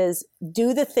immensely is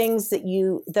do the things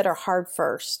that are hard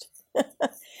first.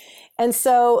 And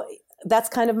so that's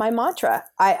kind of my mantra.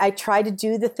 I try to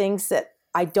do the things that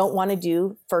I don't want to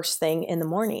do first thing in the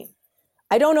morning.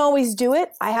 I don't always do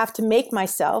it. I have to make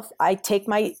myself. I take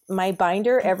my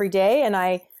binder every day,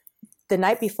 and the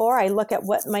night before I look at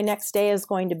what my next day is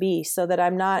going to be, so that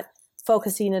I'm not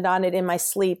focusing on it in my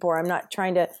sleep, or I'm not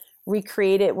trying to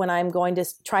recreate it when I'm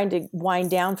trying to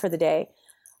wind down for the day.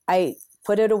 I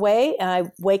put it away, and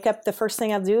I wake up. The first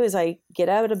thing I'll do is I get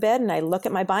out of bed and I look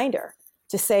at my binder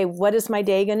to say, what is my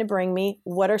day going to bring me?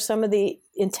 What are some of the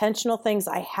intentional things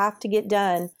I have to get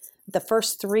done? The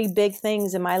first 3 big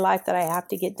things in my life that I have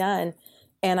to get done,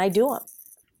 and I do them.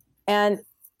 And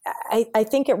I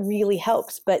think it really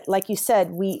helps. But like you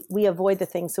said, we avoid the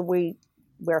things that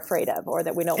we're afraid of, or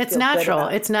that we don't. It's feel natural. good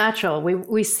about. It's natural.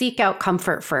 We seek out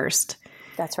comfort first.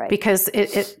 That's right. Because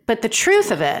but the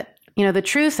truth of it,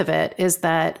 is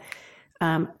that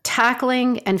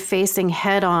tackling and facing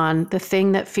head on the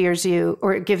thing that fears you,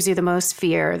 or it gives you the most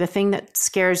fear, the thing that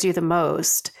scares you the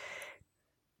most,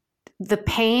 the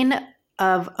pain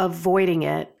of avoiding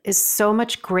it is so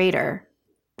much greater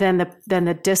than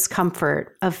the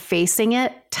discomfort of facing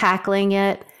it, tackling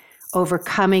it,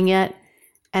 overcoming it.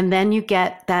 And then you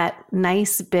get that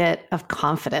nice bit of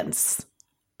confidence,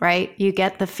 right? You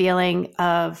get the feeling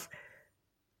of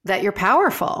that you're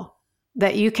powerful,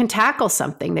 that you can tackle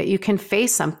something, that you can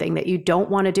face something that you don't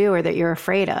want to do or that you're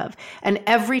afraid of. And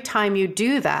every time you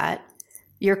do that,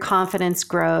 your confidence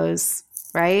grows,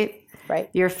 right? Right.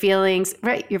 Your feelings,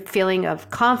 right? Your feeling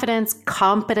of confidence,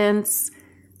 competence,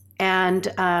 and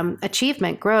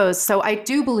achievement grows. So I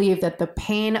do believe that the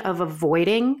pain of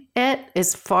avoiding it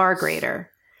is far greater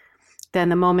than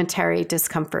the momentary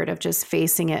discomfort of just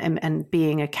facing it and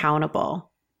being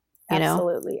accountable.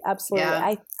 Absolutely.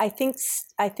 Yeah. I think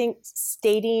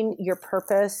stating your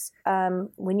purpose,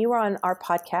 when you were on our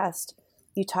podcast,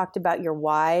 you talked about your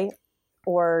why,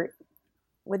 or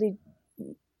what did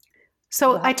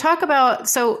So I talk about,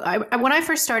 when I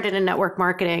first started in network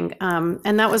marketing,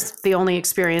 and that was the only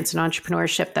experience in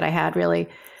entrepreneurship that I had really,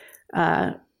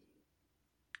 I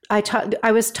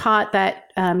was taught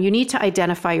that you need to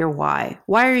identify your why.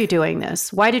 Why are you doing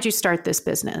this? Why did you start this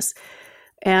business?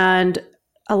 And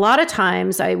a lot of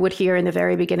times I would hear in the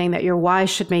very beginning that your why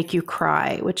should make you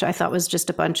cry, which I thought was just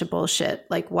a bunch of bullshit.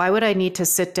 Like, why would I need to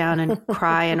sit down and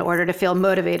cry in order to feel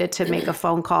motivated to make a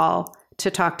phone call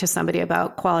to talk to somebody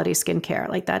about quality skincare?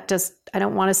 Like that I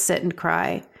don't want to sit and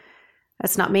cry.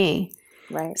 That's not me.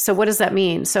 Right. So what does that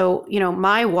mean? So,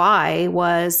 my why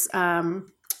was, I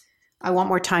want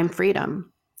more time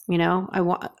freedom. I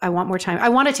want more time. I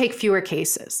want to take fewer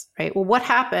cases, right? Well, what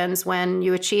happens when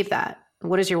you achieve that?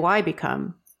 What does your why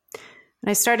become? And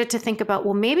I started to think about,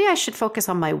 well, maybe I should focus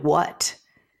on my what,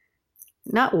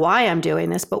 not why I'm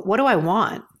doing this, but what do I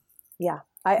want? Yeah.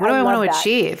 What do I want to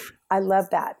achieve? I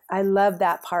love that. I love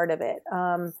that part of it.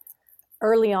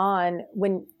 Early on,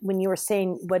 when you were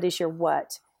saying, what is your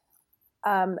what?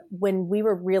 When we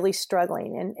were really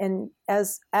struggling, and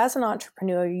as an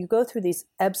entrepreneur, you go through these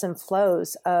ebbs and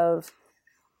flows of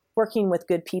working with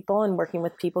good people and working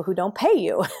with people who don't pay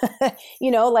you.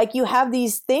 Like you have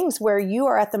these things where you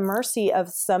are at the mercy of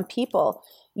some people.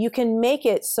 You can make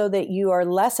it so that you are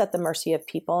less at the mercy of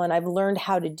people. And I've learned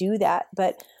how to do that.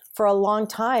 But for a long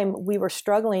time, we were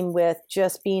struggling with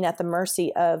just being at the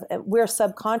mercy of, we're a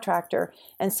subcontractor.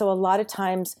 And so a lot of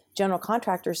times general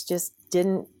contractors just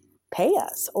didn't pay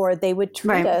us, or they would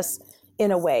treat us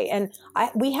in a way. And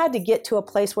we had to get to a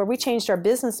place where we changed our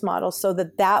business model so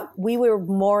that we were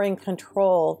more in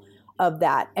control of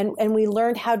that. And we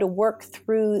learned how to work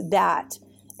through that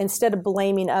instead of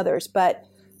blaming others. But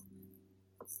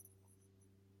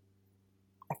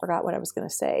I forgot what I was going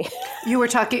to say. You were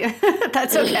talking,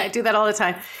 that's okay. I do that all the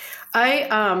time.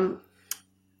 I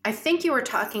think you were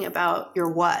talking about your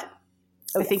what.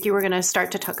 Okay. I think you were going to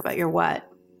start to talk about your what.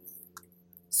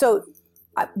 So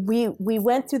we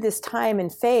went through this time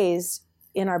and phase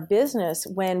in our business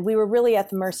when we were really at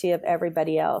the mercy of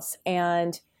everybody else.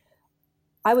 And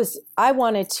I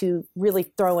wanted to really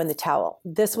throw in the towel.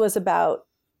 This was about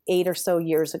 8 or so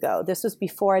years ago. This was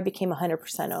before I became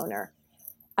 100% owner.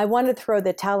 I wanted to throw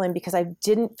the towel in because I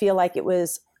didn't feel like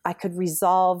I could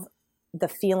resolve the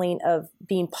feeling of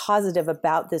being positive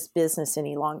about this business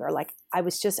any longer. Like I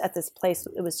was just at this place,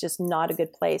 it was just not a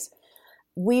good place.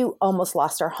 We almost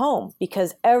lost our home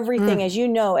because everything, as you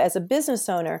know, as a business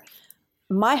owner,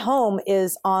 my home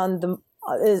is on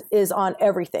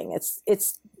everything.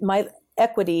 It's my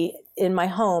equity in my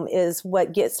home is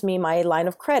what gets me my line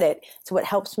of credit. It's what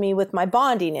helps me with my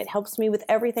bonding. It helps me with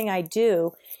everything I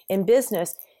do in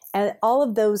business. And all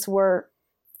of those were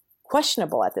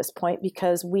questionable at this point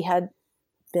because we had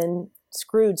been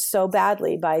screwed so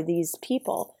badly by these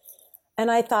people. And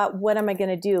I thought, what am I going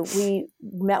to do? We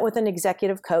met with an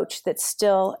executive coach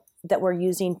that we're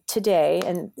using today,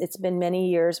 and it's been many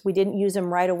years. We didn't use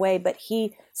him right away, but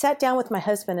he sat down with my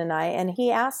husband and I, and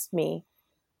he asked me,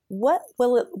 what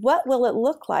will it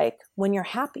look like when you're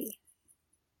happy?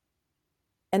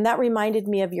 And that reminded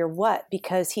me of your what,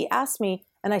 because he asked me,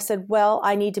 and I said, well,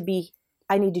 I need to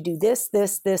do this,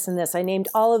 this, this, and this. I named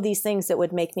all of these things that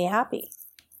would make me happy.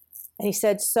 And he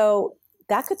said, so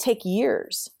that could take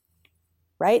years,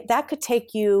 right? That could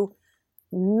take you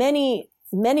many,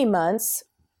 many months,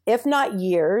 if not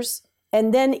years.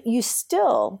 And then you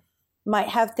still might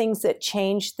have things that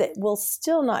change that will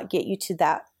still not get you to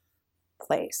that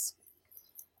place.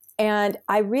 And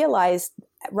I realized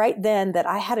right then that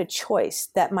I had a choice,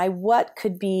 that my what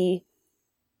could be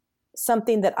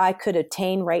something that I could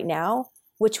attain right now,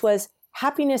 which was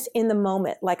happiness in the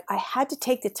moment. Like I had to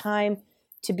take the time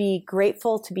to be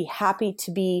grateful, to be happy,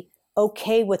 to be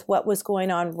okay with what was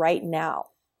going on right now.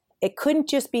 It couldn't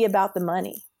just be about the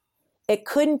money. It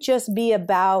couldn't just be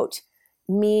about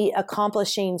me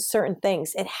accomplishing certain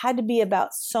things. It had to be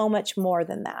about so much more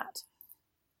than that.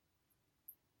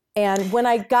 And when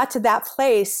I got to that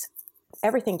place,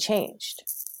 everything changed.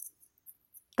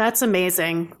 That's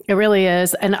amazing. It really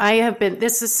is. And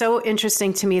this is so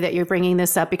interesting to me that you're bringing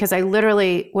this up because I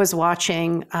literally was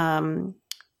watching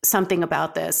something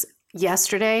about this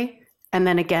yesterday and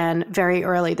then again very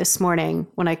early this morning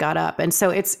when I got up. And so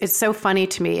it's so funny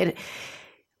to me.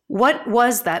 What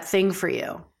was that thing for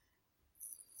you?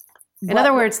 In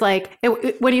other words, like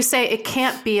when you say it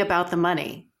can't be about the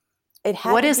money,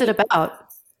 what is it about?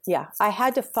 Yeah, I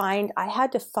had to find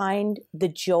the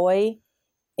joy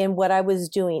in what I was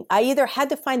doing. I either had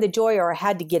to find the joy or I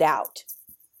had to get out.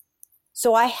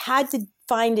 So I had to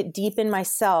find it deep in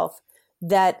myself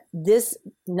that this,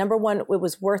 number one, it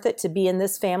was worth it to be in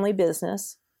this family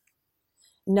business.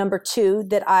 Number two,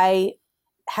 that I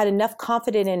had enough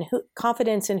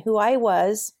confidence in who I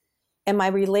was and my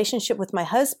relationship with my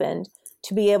husband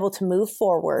to be able to move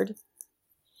forward.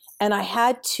 And I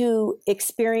had to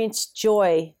experience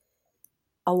joy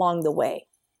along the way,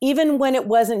 even when it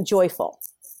wasn't joyful.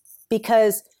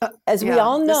 Because as we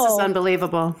all know, this is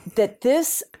unbelievable, that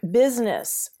this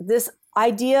business, this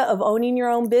idea of owning your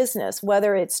own business,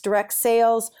 whether it's direct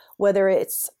sales, whether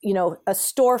it's, a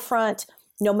storefront,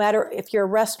 no matter if you're a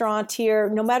restaurateur,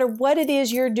 no matter what it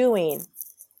is you're doing,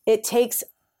 it takes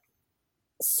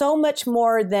so much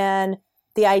more than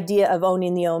the idea of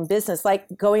owning the own business. Like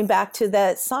going back to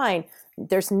that sign,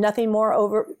 there's nothing more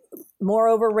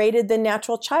overrated than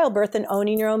natural childbirth and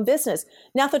owning your own business.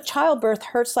 Natural childbirth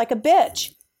hurts like a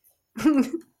bitch.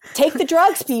 Take the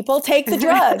drugs, people. Take the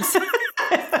drugs.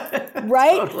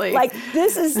 Right? Totally. Like,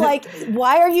 this is like,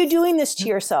 why are you doing this to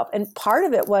yourself? And part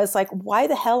of it was like, why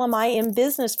the hell am I in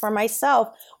business for myself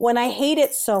when I hate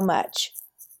it so much?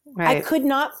 Right. I could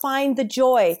not find the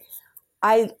joy.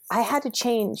 I had to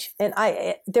change. And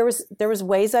there was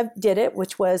ways I did it,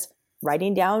 which was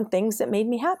writing down things that made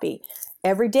me happy.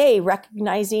 Every day,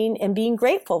 recognizing and being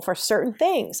grateful for certain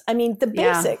things. I mean, the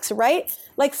basics, right?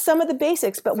 Like some of the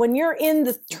basics. But when you're in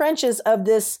the trenches of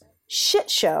this shit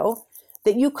show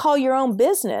that you call your own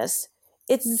business,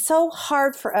 it's so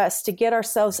hard for us to get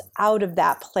ourselves out of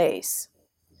that place.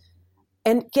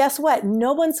 And guess what?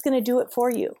 No one's going to do it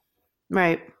for you.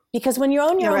 Right. Because when you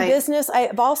own your own business,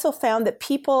 I've also found that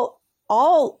people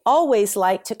always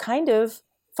like to kind of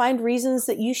find reasons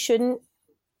that you shouldn't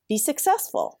be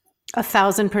successful.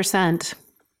 1,000%.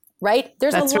 Right?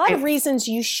 There's a lot of reasons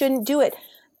you shouldn't do it.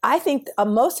 I think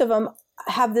most of them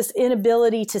have this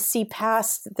inability to see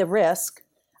past the risk.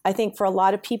 I think for a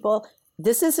lot of people,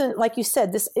 this isn't, like you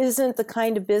said, this isn't the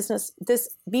kind of business,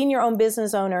 being your own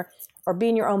business owner or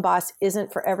being your own boss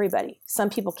isn't for everybody. Some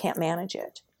people can't manage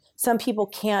it. Some people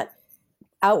can't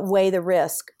outweigh the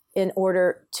risk in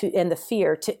order to, and the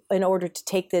fear to, in order to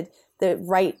take the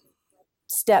right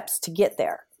steps to get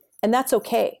there. And that's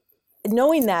okay.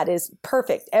 Knowing that is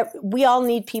perfect. We all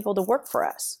need people to work for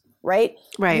us, right?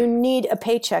 Right. You need a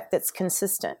paycheck that's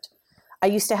consistent. I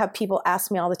used to have people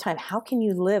ask me all the time, how can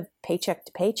you live paycheck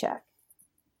to paycheck?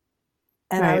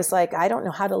 And I was like, I don't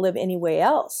know how to live any way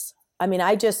else. I mean,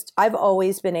 I've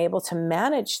always been able to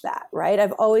manage that, right?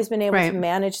 I've always been able to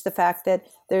manage the fact that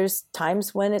there's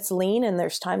times when it's lean and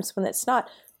there's times when it's not.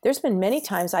 There's been many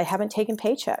times I haven't taken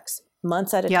paychecks,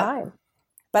 months at a time.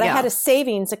 But I had a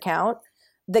savings account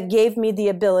that gave me the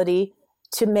ability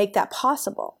to make that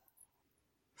possible.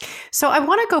 So I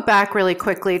want to go back really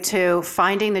quickly to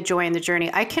finding the joy in the journey.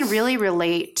 I can really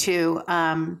relate to,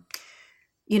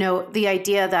 the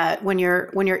idea that when you're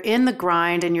in the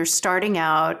grind and you're starting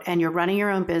out and you're running your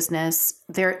own business,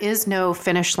 there is no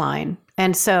finish line.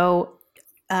 And so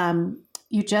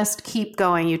you just keep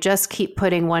going. You just keep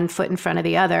putting one foot in front of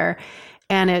the other.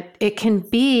 And it can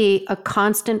be a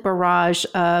constant barrage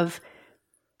of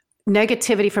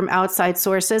negativity from outside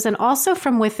sources and also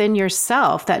from within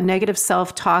yourself, that negative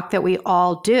self-talk that we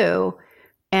all do.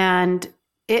 And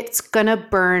it's going to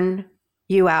burn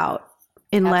you out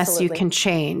unless you can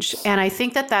change. And I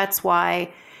think that that's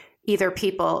why either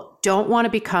people don't want to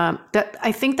become,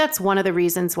 I think that's one of the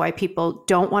reasons why people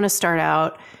don't want to start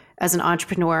out as an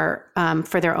entrepreneur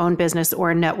for their own business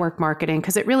or network marketing,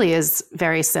 because it really is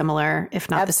very similar, if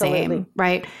not the same,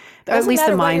 right? Or at least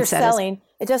the mindset.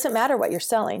 It doesn't matter what you're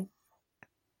selling.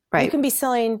 Right. You can be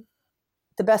selling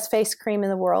the best face cream in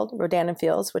the world, Rodan &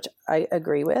 Fields, which I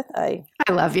agree with. I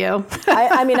love you.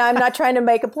 I mean, I'm not trying to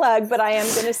make a plug, but I am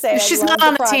going to say she's not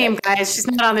on the team, guys. She's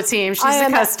not on the team. She's a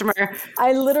customer.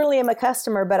 I literally am a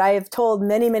customer, but I have told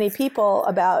many, many people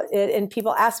about it, and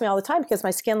people ask me all the time because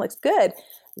my skin looks good,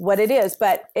 what it is.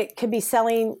 But it could be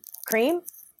selling cream.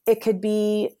 It could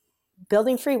be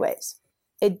building freeways.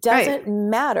 It doesn't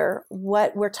matter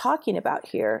what we're talking about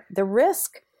here. The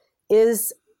risk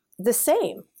is the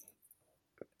same.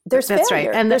 There's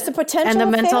failure. And there's the potential and the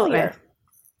mental failure.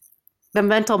 The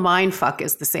mental mind fuck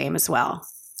is the same as well.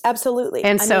 Absolutely.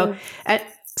 And so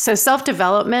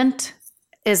self-development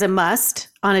is a must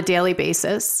on a daily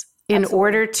basis in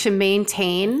order to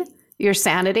maintain your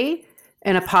sanity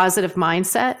and a positive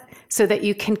mindset so that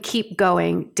you can keep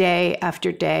going day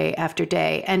after day after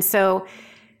day. And so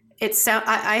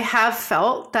I have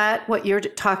felt that what you're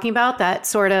talking about, that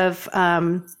sort of,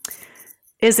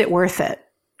 is it worth it?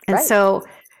 And so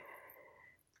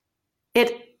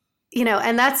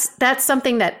and that's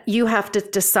something that you have to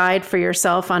decide for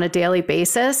yourself on a daily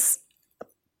basis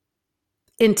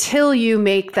until you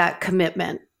make that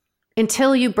commitment,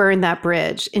 until you burn that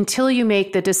bridge, until you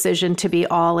make the decision to be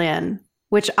all in,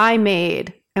 which I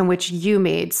made and which you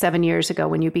made 7 years ago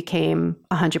when you became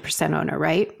 100% owner,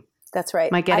 right? That's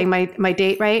right. Am I getting my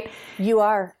date right? You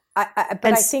are.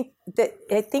 I think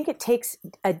it takes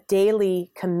a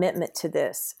daily commitment to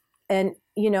this. And,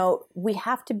 we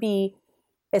have to be,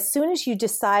 as soon as you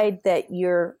decide that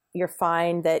you're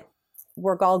fine, that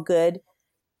we're all good,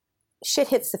 shit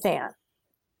hits the fan.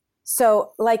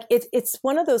 So like it's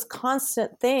one of those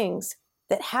constant things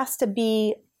that has to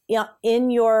be in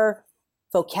your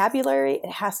vocabulary.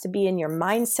 It has to be in your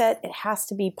mindset. It has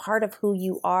to be part of who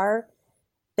you are,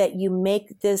 that you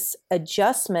make this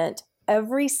adjustment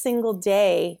every single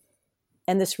day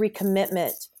and this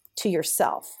recommitment to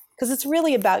yourself, because it's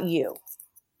really about you.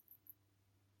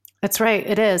 That's right.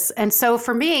 It is. And so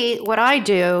for me, what I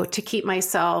do to keep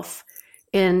myself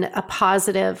in a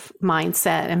positive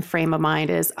mindset and frame of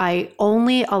mind is I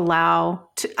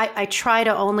try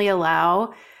to only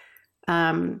allow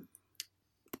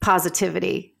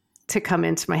positivity to come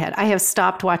into my head. I have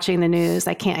stopped watching the news.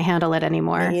 I can't handle it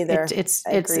anymore. Me either. It's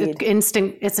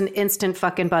instant. It's an instant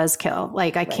fucking buzzkill.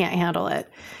 Like I can't handle it.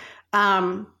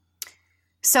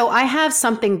 So I have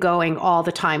something going all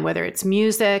the time, whether it's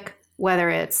music,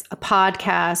 whether it's a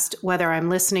podcast, whether I'm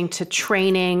listening to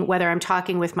training, whether I'm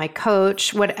talking with my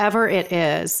coach, whatever it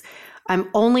is, I'm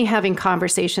only having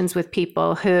conversations with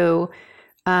people who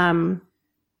are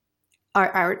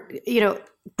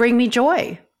bring me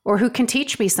joy or who can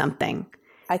teach me something.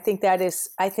 I think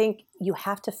you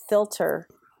have to filter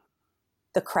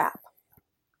the crap.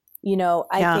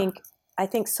 I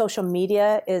think social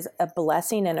media is a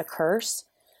blessing and a curse.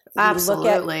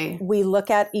 Absolutely. We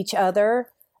look at each other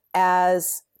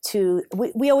as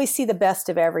we always see the best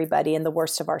of everybody and the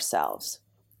worst of ourselves.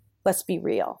 Let's be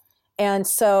real. And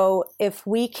so if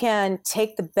we can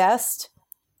take the best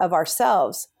of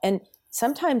ourselves, and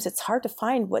sometimes it's hard to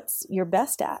find what's you're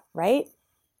best at, right?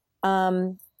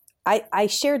 I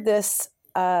shared this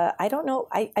I don't know,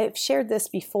 I've shared this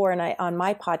before on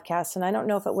my podcast, and I don't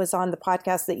know if it was on the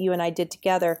podcast that you and I did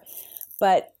together,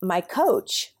 but my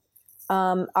coach,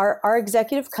 our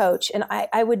executive coach, and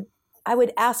I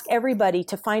would ask everybody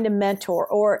to find a mentor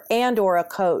or a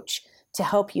coach to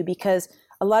help you, because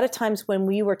a lot of times when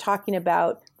we were talking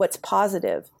about what's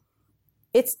positive,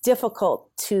 it's difficult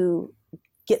to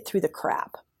get through the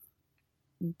crap.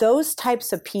 Those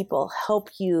types of people help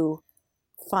you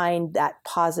find that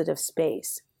positive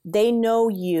space. They know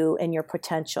you and your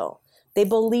potential. They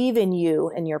believe in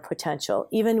you and your potential,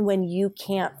 even when you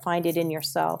can't find it in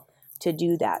yourself to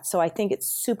do that. So I think it's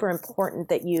super important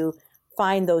that you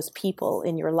find those people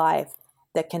in your life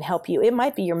that can help you. It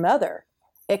might be your mother.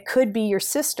 It could be your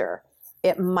sister.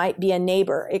 It might be a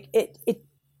neighbor.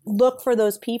 Look for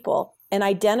those people and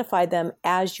identify them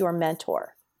as your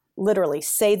mentor. Literally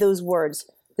say those words.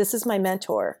 This is my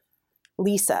mentor,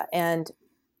 Lisa, and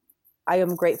I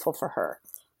am grateful for her,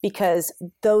 because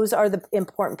those are the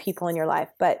important people in your life.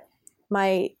 But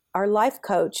our life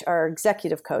coach, our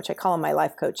executive coach, I call him my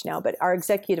life coach now, but our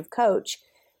executive coach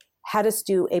had us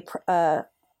do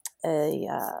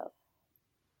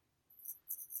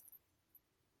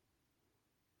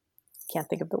can't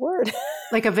think of the word.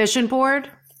 Like a vision board?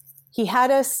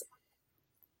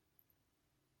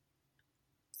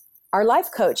 Our life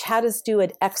coach had us do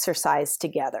an exercise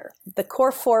together. The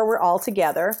core four were all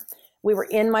together. We were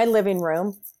in my living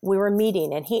room. We were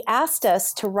meeting, and he asked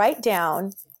us to write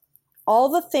down all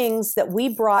the things that we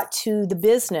brought to the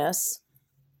business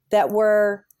that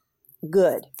were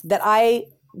good,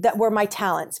 that were my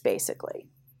talents, basically.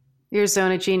 Your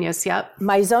zone of genius, yep.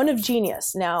 My zone of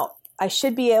genius. Now, I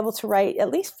should be able to write at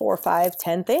least 4, 5,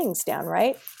 10 things down,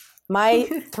 right? My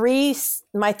three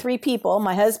people,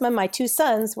 my husband, my 2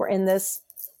 sons, were in this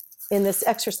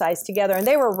exercise together, and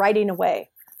they were writing away.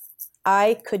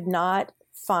 I could not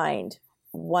find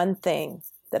one thing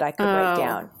that I could write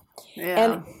down. Yeah.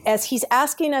 And as he's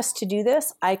asking us to do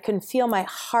this, I can feel my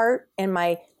heart and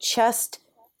my chest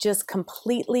just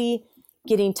completely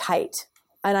getting tight.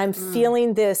 And I'm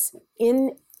feeling this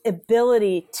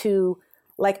inability to,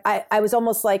 like, I was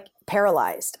almost like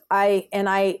paralyzed.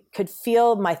 I could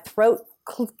feel my throat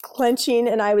clenching,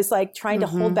 and I was like trying to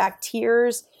hold back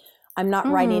tears. I'm not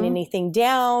writing anything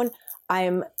down.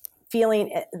 I'm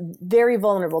feeling very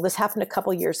vulnerable. This happened a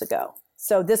couple years ago.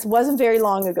 So this wasn't very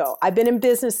long ago. I've been in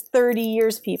business 30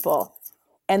 years, people.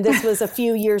 And this was a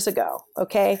few years ago.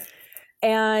 Okay.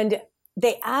 And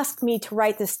they asked me to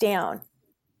write this down.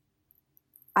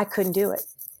 I couldn't do it.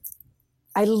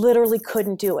 I literally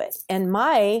couldn't do it. And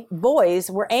my boys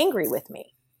were angry with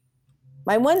me.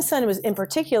 My one son in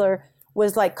particular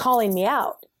was like calling me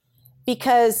out,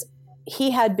 because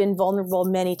he had been vulnerable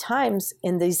many times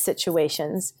in these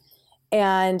situations.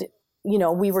 And,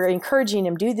 we were encouraging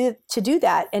him to do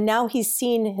that. And now he's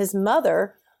seen his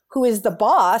mother, who is the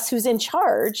boss, who's in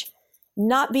charge,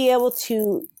 not be able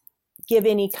to give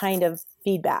any kind of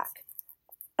feedback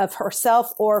of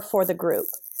herself or for the group.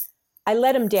 I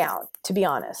let him down, to be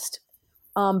honest.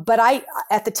 But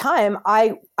at the time,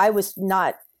 I was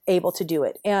not able to do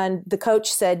it. And the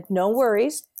coach said, no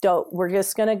worries. We're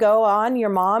just going to go on. Your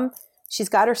mom, she's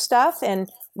got her stuff, and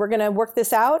we're going to work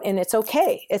this out, and it's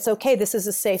okay. It's okay. This is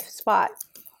a safe spot.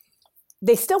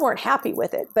 They still weren't happy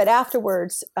with it. But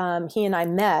afterwards, he and I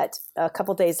met a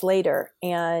couple days later,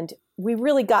 and we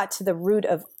really got to the root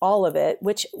of all of it,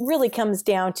 which really comes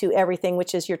down to everything,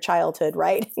 which is your childhood,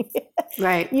 right?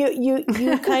 Right. You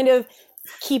kind of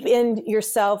keep in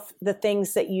yourself the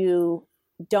things that you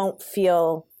don't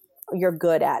feel you're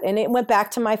good at. And it went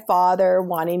back to my father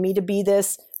wanting me to be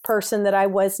this person that I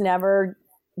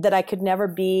could never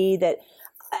be, that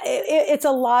it's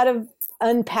a lot of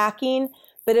unpacking,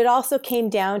 but it also came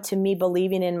down to me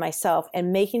believing in myself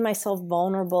and making myself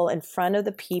vulnerable in front of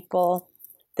the people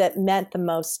that meant the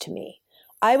most to me.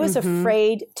 I was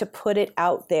afraid to put it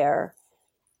out there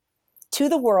to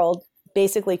the world,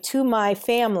 basically to my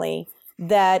family,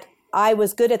 that I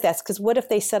was good at this. Because what if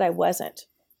they said I wasn't?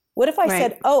 What if I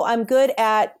said, oh, I'm good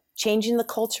at changing the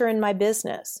culture in my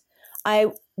business. I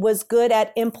was good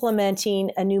at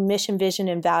implementing a new mission, vision,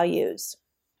 and values.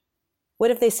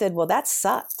 What if they said, well, that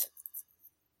sucked?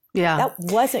 Yeah. That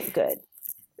wasn't good.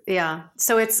 Yeah.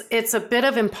 So it's a bit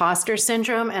of imposter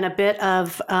syndrome and a bit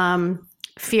of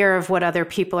fear of what other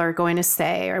people are going to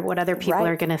say or what other people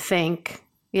are going to think.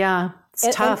 Yeah.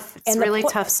 It's tough. It's really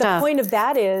tough stuff. The point of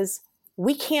that is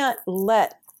we can't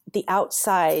let the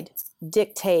outside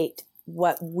dictate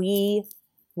what we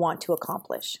want to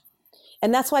accomplish.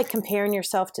 And that's why comparing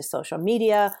yourself to social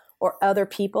media or other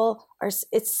people,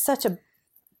 it's such a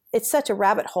it's such a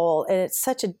rabbit hole, and it's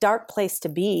such a dark place to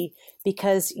be,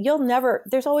 because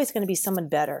there's always going to be someone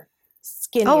better,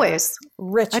 skinnier, always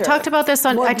richer. I talked about this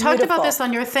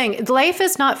on your thing. Life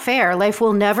is not fair. Life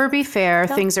will never be fair.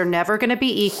 No. Things are never going to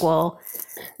be equal.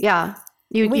 Yeah.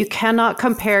 You cannot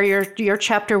compare your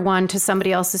chapter 1 to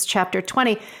somebody else's chapter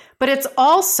 20. But it's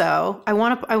also, I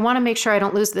want to make sure I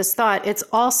don't lose this thought. It's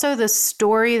also the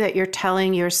story that you're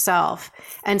telling yourself.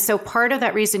 And so part of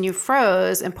that reason you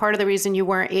froze, and part of the reason you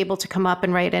weren't able to come up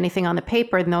and write anything on the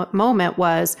paper in the moment,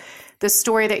 was the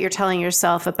story that you're telling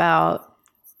yourself about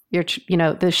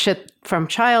the shit from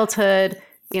childhood,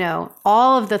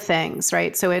 all of the things,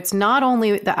 right? So it's not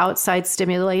only the outside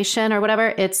stimulation or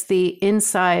whatever, it's the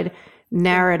inside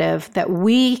narrative that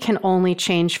we can only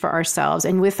change for ourselves.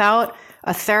 And without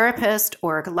a therapist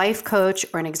or a life coach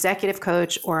or an executive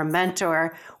coach or a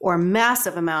mentor or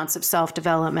massive amounts of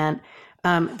self-development,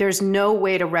 there's no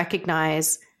way to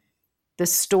recognize the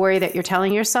story that you're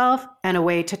telling yourself and a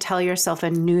way to tell yourself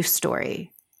a new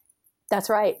story. That's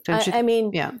right.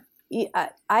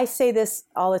 I say this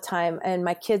all the time, and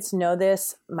my kids know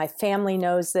this, my family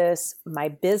knows this, my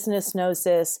business knows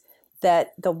this,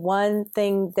 that the one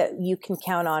thing that you can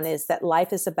count on is that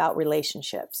life is about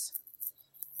relationships.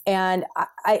 And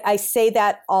I say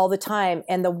that all the time.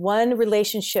 And the one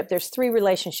relationship, there's 3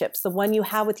 relationships. The one you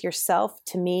have with yourself,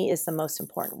 to me, is the most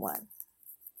important one.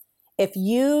 If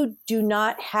you do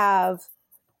not have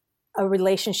a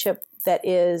relationship that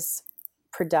is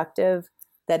productive,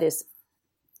 that is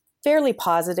fairly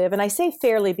positive, and I say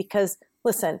fairly because,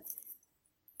 listen,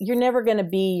 you're never going to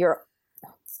be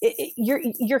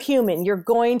you're human. You're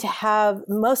going to have,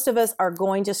 most of us are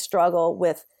going to struggle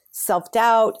with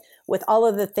self-doubt, with all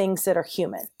of the things that are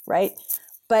human, right?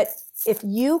 But if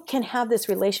you can have this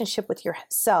relationship with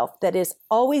yourself that is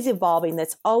always evolving,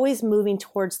 that's always moving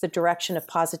towards the direction of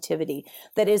positivity,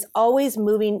 that is always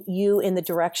moving you in the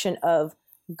direction of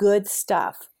good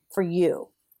stuff for you,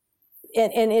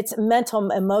 and it's mental,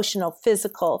 emotional,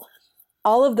 physical,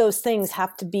 all of those things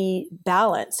have to be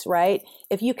balanced, right?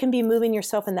 If you can be moving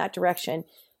yourself in that direction,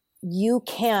 you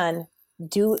can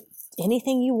do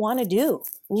anything you want to do,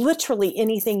 literally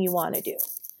anything you want to do.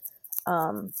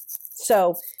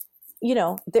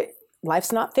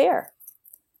 Life's not fair.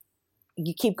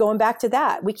 You keep going back to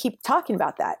that. We keep talking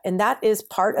about that. And that is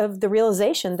part of the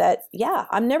realization that,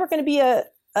 I'm never going to be a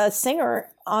singer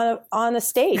on a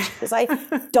stage because I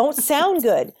don't sound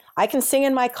good. I can sing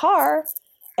in my car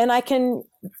and I can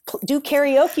do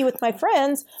karaoke with my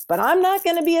friends, but I'm not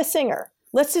going to be a singer.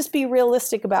 Let's just be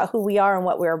realistic about who we are and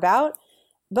what we're about.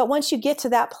 But once you get to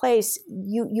that place,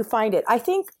 you find it. I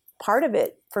think part of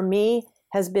it for me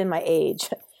has been my age.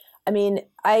 I mean,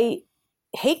 I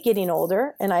hate getting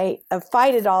older, and I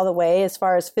fight it all the way as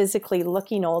far as physically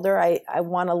looking older. I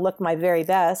want to look my very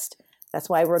best. That's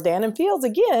why Rodan and Fields,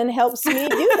 again, helps me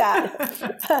do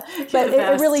that. But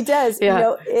it really does.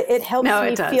 Yeah. It helps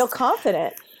me feel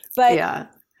confident. But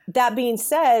that being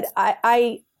said,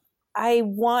 I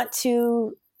want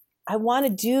to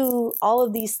do all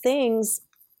of these things.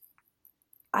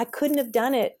 I couldn't have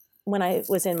done it when I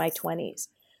was in my 20s.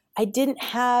 I didn't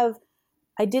have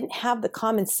the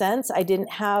common sense. I didn't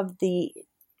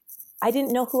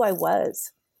know who I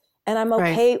was. And I'm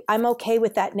okay. Right. I'm okay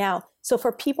with that now. So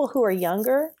for people who are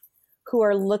younger, who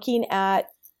are looking at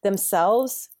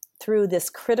themselves through this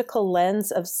critical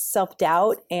lens of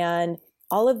self-doubt and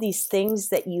all of these things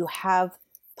that you have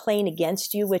playing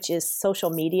against you, which is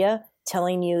social media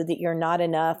telling you that you're not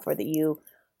enough, or that you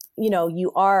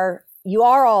are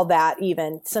all that.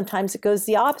 Even sometimes it goes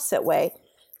the opposite way.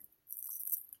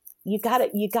 You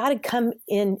gotta come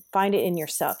in, find it in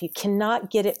yourself. You cannot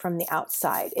get it from the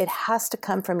outside. It has to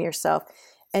come from yourself,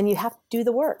 and you have to do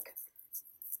the work.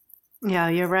 Yeah,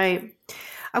 you're right.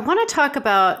 I want to talk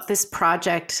about this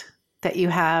project that you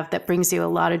have that brings you a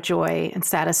lot of joy and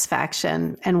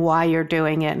satisfaction, and why you're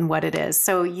doing it and what it is.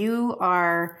 So you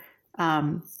are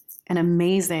an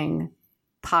amazing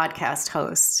podcast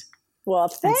host. Well,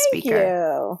 thank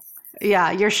you. Yeah,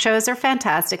 your shows are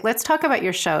fantastic. Let's talk about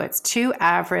your show. It's Two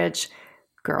Average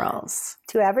Girls.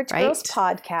 Two Average Girls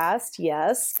podcast,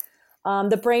 yes.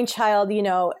 The brainchild,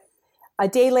 a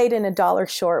day late and a dollar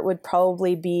short would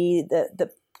probably be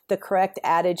the correct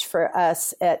adage for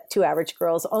us at Two Average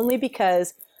Girls, only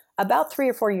because about 3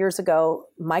 or 4 years ago,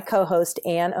 my co-host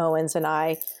Ann Owens and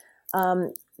I,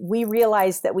 we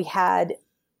realized that we had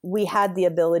the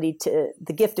ability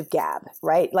the gift of gab,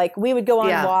 right? Like we would go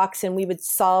on walks and we would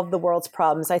solve the world's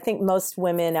problems. I think most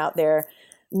women out there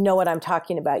know what I'm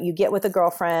talking about. You get with a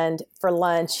girlfriend for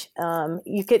lunch.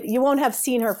 You won't have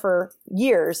seen her for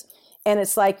years, and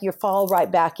it's like you fall right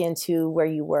back into where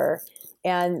you were.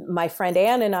 And my friend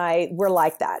Ann and I, we're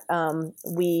like that.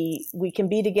 We can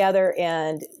be together,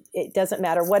 and it doesn't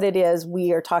matter what it is.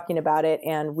 We are talking about it,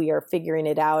 and we are figuring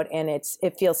it out, and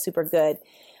it feels super good.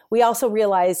 We also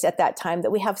realized at that time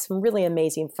that we have some really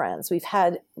amazing friends. We've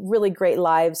had really great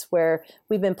lives where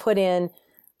we've been put in.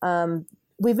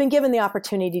 We've been given the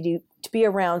opportunity to be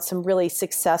around some really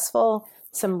successful,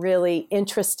 some really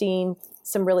interesting,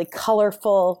 some really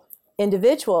colorful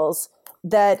individuals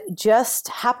that just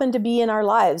happen to be in our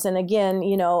lives. And again,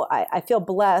 I feel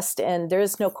blessed, and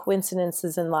there's no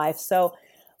coincidences in life. So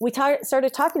we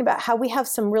started talking about how we have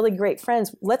some really great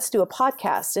friends. Let's do a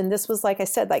podcast. And this was, like I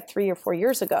said, like 3 or 4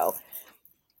 years ago.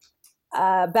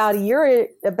 About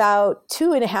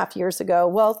 2.5 years ago,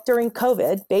 well, during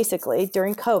COVID,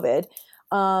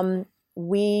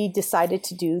 we decided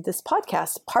to do this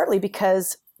podcast, partly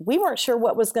because we weren't sure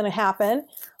what was going to happen.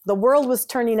 The world was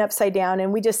turning upside down,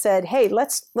 and we just said, hey,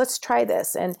 let's try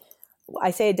this. And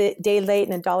I say a day late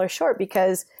and a dollar short,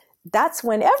 because that's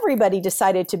when everybody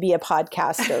decided to be a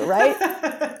podcaster, right?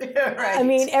 Right. I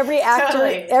mean, every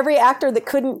actor that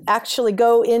couldn't actually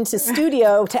go into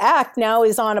studio to act now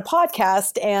is on a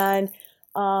podcast, and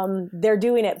they're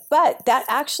doing it. But that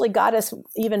actually got us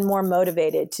even more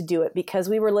motivated to do it, because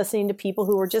we were listening to people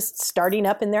who were just starting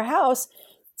up in their house,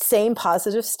 saying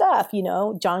positive stuff,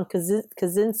 John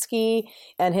Kaczynski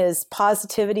and his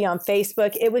positivity on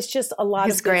Facebook. It was just a lot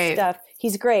of good stuff.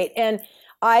 He's great. And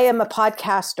I am a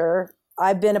podcaster.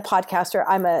 I've been a podcaster.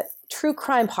 I'm a true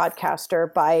crime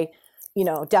podcaster by,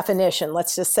 definition.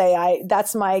 Let's just say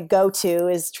that's my go-to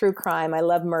is true crime. I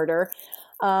love murder,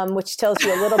 which tells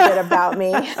you a little bit about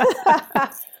me.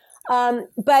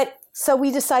 But so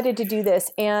we decided to do this,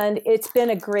 and it's been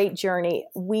a great journey.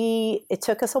 It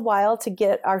took us a while to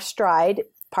get our stride,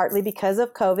 partly because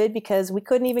of COVID, because we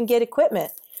couldn't even get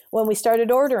equipment when we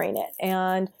started ordering it.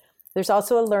 And there's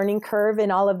also a learning curve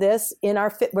in all of this.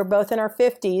 We're both in our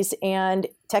 50s, and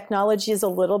technology is a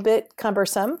little bit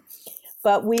cumbersome,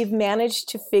 but we've managed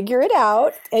to figure it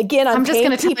out. Again, I'm just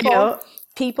going to tell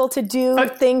people to do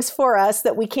things for us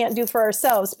that we can't do for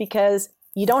ourselves, because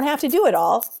you don't have to do it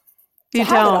all. You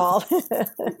don't.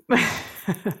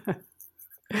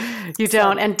 You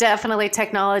don't. And definitely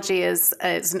technology is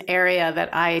an area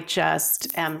that I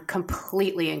just am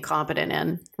completely incompetent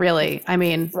in, really. I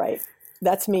mean, right.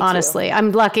 That's me honestly, too.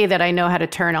 I'm lucky that I know how to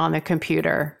turn on the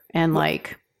computer and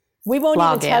we won't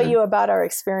even tell you about our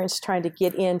experience trying to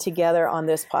get in together on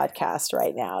this podcast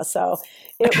right now. So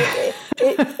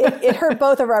it hurt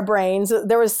both of our brains.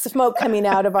 There was smoke coming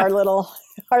out of our little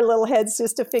heads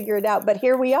just to figure it out. But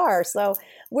here we are. So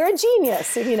we're a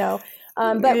genius, But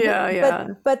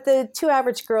the Two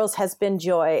Average Girls has been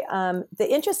joy. The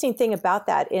interesting thing about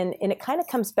that, and it kind of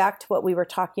comes back to what we were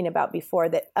talking about before,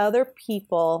 that other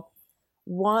people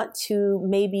want to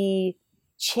maybe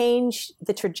change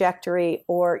the trajectory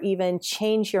or even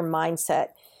change your mindset.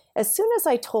 As soon as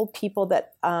I told people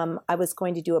that I was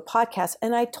going to do a podcast,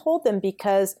 and I told them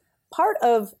because part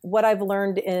of what I've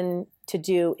learned to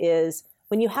do is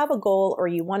when you have a goal or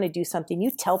you want to do something, you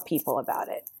tell people about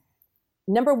it.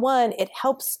 Number one, it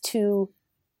helps to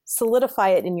solidify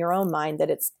it in your own mind that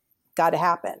it's got to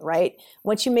happen, right?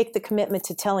 Once you make the commitment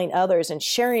to telling others and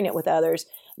sharing it with others,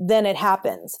 then it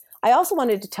happens. I also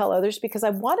wanted to tell others because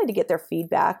I wanted to get their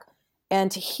feedback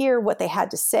and to hear what they had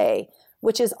to say,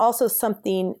 which is also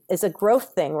something, is a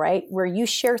growth thing, right? Where you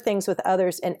share things with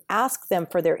others and ask them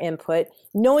for their input,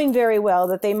 knowing very well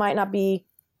that it might not be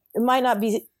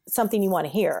something you want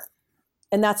to hear.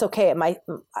 And that's okay.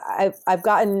 I've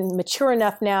gotten mature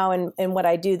enough now in what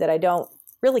I do that I don't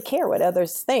really care what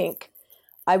others think.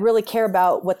 I really care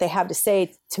about what they have to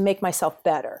say to make myself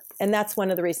better. And that's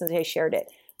one of the reasons I shared it.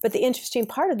 But the interesting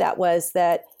part of that was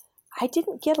that I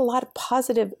didn't get a lot of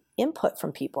positive input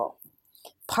from people.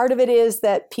 Part of it is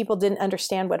that people didn't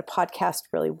understand what a podcast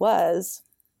really was.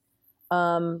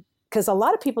 Because a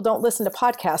lot of people don't listen to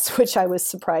podcasts, which I was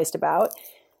surprised about.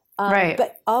 Right.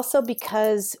 But also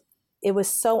because it was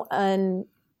so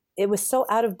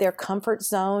out of their comfort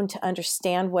zone to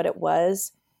understand what it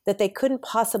was, that they couldn't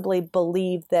possibly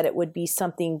believe that it would be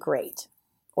something great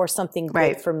or something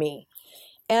great for me.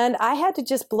 And I had to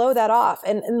just blow that off.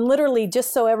 And literally,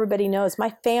 just so everybody knows,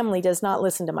 my family does not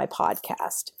listen to my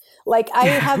podcast. Like I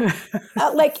have,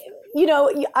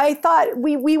 I thought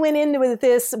we went into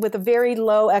this with a very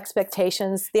low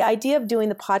expectations. The idea of doing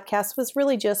the podcast was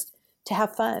really just to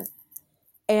have fun.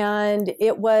 And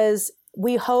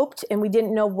we hoped, and we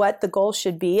didn't know what the goal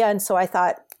should be. And so I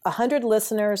thought 100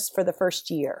 listeners for the first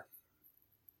year.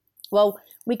 Well,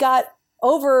 we got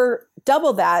over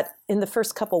double that in the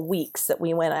first couple weeks that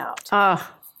we went out.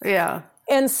 Oh, yeah.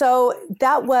 And so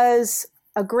that was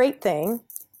a great thing.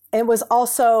 It was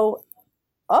also,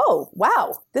 oh,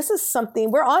 wow, this is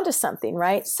something, we're onto something,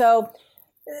 right? So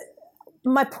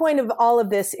my point of all of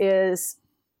this is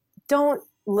don't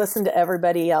listen to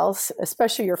everybody else,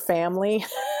 especially your family,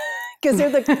 because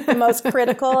they're the most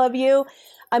critical of you.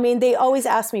 I mean, they always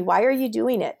ask me, why are you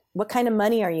doing it? What kind of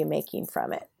money are you making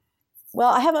from it? Well,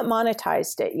 I haven't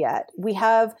monetized it yet. We've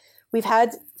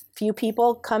had few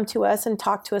people come to us and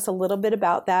talk to us a little bit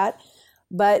about that,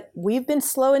 but we've been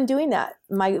slow in doing that.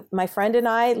 My friend and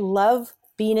I love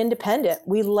being independent.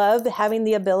 We love having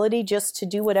the ability just to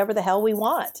do whatever the hell we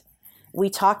want. We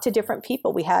talk to different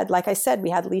people. We had, like I said,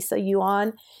 we had Lisa Yu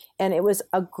on, and it was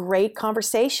a great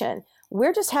conversation.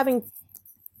 We're just having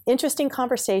interesting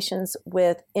conversations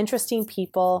with interesting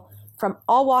people from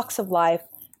all walks of life,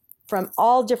 from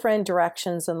all different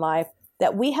directions in life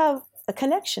that we have a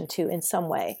connection to in some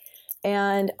way.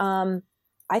 And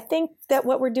I think that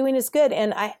what we're doing is good.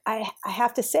 And I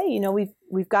have to say,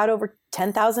 we've got over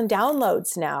 10,000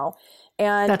 downloads now.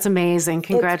 And that's amazing.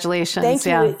 Congratulations. Thank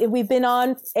you. Yeah. We've been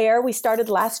on air. We started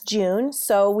last June.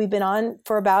 So we've been on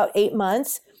for about 8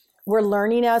 months. We're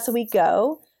learning as we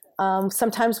go.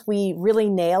 Sometimes we really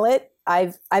nail it.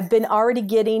 I've been already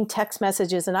getting text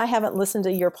messages, and I haven't listened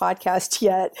to your podcast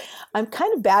yet. I'm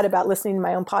kind of bad about listening to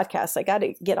my own podcast. I got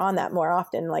to get on that more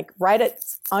often. Like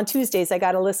on Tuesdays, I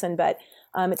got to listen, but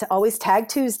it's always Tag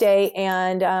Tuesday.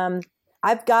 And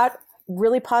I've got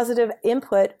really positive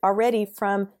input already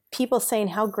from people saying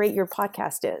how great your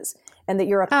podcast is and that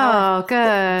you're a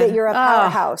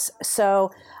powerhouse.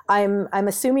 So I'm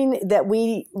assuming that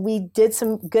we did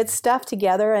some good stuff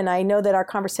together, and I know that our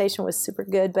conversation was super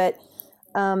good, but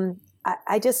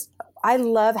I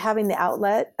love having the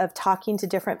outlet of talking to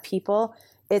different people.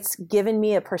 It's given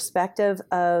me a perspective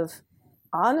of,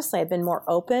 honestly, I've been more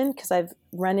open because I've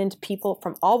run into people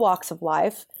from all walks of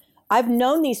life. I've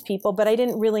known these people, but I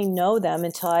didn't really know them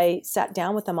until I sat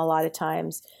down with them a lot of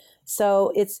times.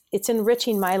 So it's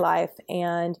enriching my life,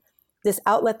 and this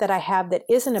outlet that I have that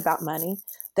isn't about money,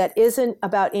 that isn't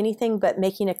about anything but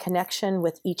making a connection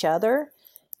with each other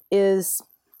is,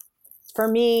 for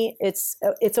me, it's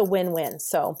a win-win.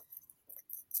 So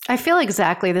I feel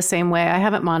exactly the same way. I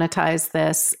haven't monetized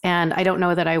this, and I don't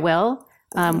know that I will.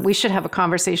 We should have a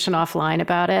conversation offline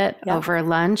about it over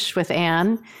lunch with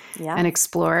Anne and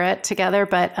explore it together.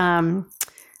 But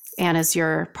Anne is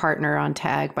your partner on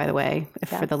Tag, by the way,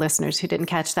 for the listeners who didn't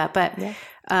catch that. But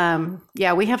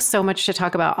we have so much to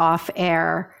talk about off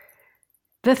air.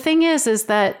 The thing is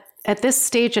that at this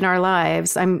stage in our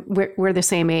lives, we're the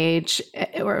same age,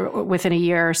 or within a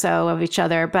year or so of each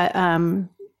other, but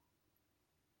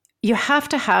you have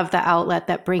to have the outlet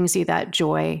that brings you that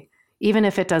joy, even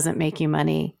if it doesn't make you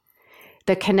money.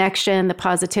 The connection, the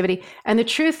positivity. And the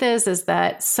truth is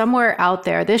that somewhere out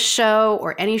there, this show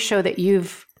or any show that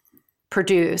you've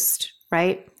produced,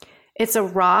 right? It's a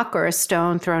rock or a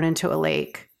stone thrown into a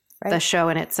lake, the show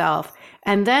in itself.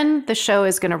 And then the show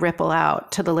is going to ripple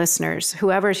out to the listeners,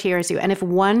 whoever hears you. And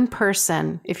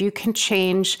if you can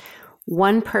change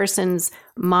one person's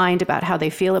mind about how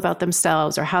they feel about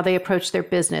themselves, or how they approach their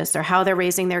business, or how they're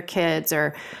raising their kids,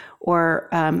 or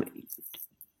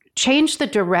change the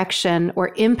direction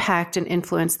or impact and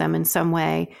influence them in some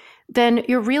way, then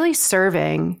you're really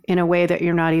serving in a way that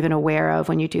you're not even aware of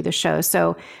when you do the show.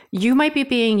 So you might be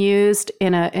being used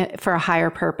for a higher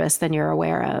purpose than you're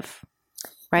aware of,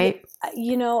 right?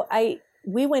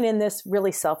 We went in this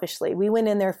really selfishly. We went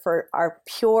in there for our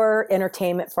pure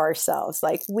entertainment for ourselves.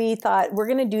 Like, we thought, we're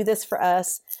going to do this for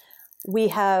us. We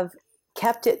have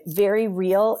kept it very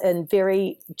real and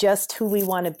very just who we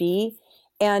want to be.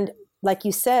 And like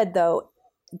you said, though,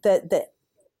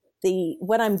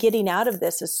 what I'm getting out of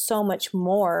this is so much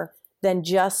more than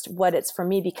just what it's for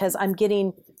me, because I'm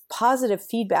getting positive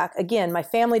feedback. Again, my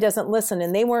family doesn't listen,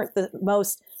 and they weren't the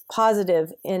most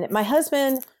positive in it. My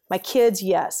husband, my kids,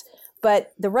 yes.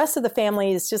 But the rest of the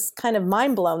family is just kind of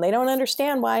mind blown. They don't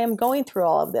understand why I'm going through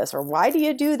all of this, or why do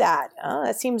you do that? Oh,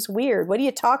 that seems weird. What do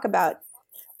you talk about?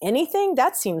 Anything?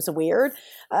 That seems weird.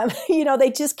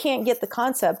 They just can't get the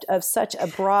concept of such a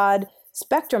broad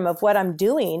spectrum of what I'm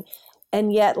doing.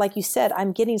 And yet, like you said,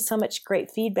 I'm getting so much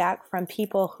great feedback from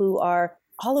people who are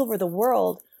all over the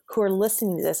world who are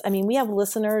listening to this. I mean, we have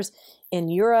listeners in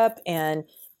Europe and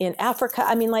in Africa.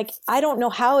 I mean, I don't know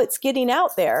how it's getting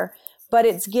out there, but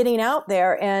it's getting out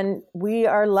there, and we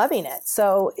are loving it.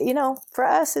 So, for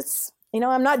us, it's,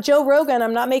 I'm not Joe Rogan.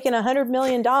 I'm not making $100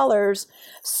 million.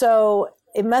 So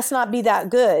it must not be that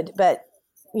good. But,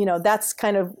 that's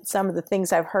kind of some of the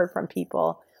things I've heard from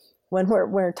people. when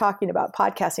we're talking about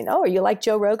podcasting. Oh, are you like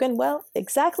Joe Rogan? Well,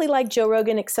 exactly like Joe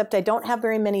Rogan, except I don't have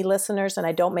very many listeners and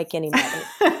I don't make any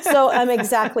money. So I'm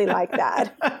exactly like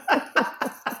that.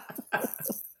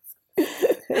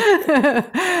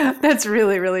 That's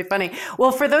really, really funny.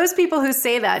 Well, for those people who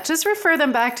say that, just refer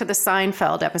them back to the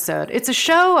Seinfeld episode. It's a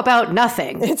show about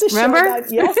nothing. It's a remember? Show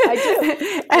about, yes, I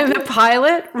do. And the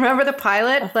pilot, remember the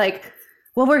pilot? Like,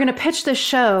 well, we're going to pitch this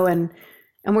show and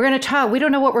we're going to talk. We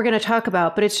don't know what we're going to talk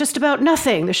about, but it's just about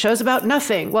nothing. The show's about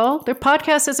nothing. Well, their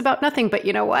podcast is about nothing, but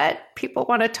you know what? People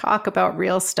want to talk about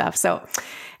real stuff. So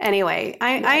anyway,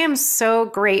 I am so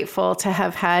grateful to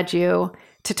have had you,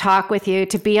 to talk with you,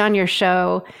 to be on your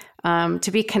show,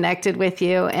 to be connected with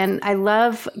you. And I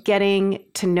love getting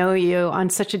to know you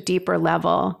on such a deeper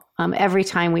level. Every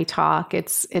time we talk,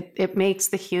 it makes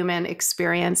the human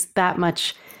experience that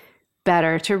much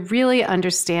better, to really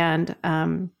understand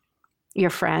your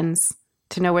friends,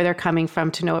 to know where they're coming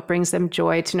from, to know what brings them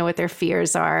joy, to know what their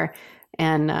fears are,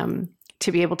 and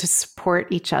to be able to support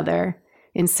each other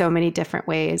in so many different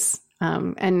ways.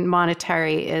 And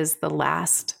monetary is the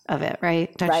last of it,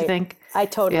 right? Don't you think? I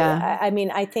totally. Yeah. I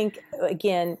mean, I think,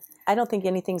 again, I don't think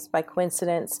anything's by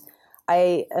coincidence.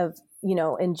 I have,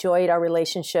 enjoyed our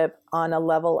relationship on a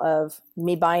level of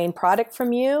me buying product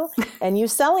from you and you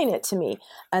selling it to me.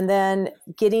 And then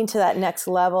getting to that next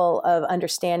level of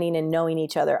understanding and knowing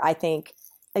each other. I think,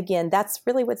 again, that's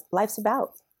really what life's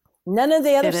about. None of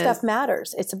the other stuff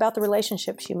matters. It's about the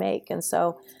relationships you make. And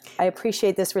so I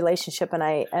appreciate this relationship, and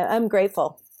I'm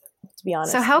grateful, to be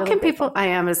honest. So how can people, I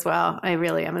am as well. I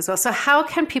really am as well. So how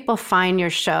can people find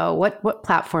your show? What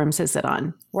platforms is it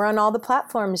on? We're on all the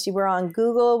platforms. We're on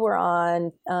Google. We're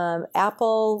on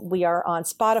Apple. We are on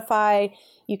Spotify.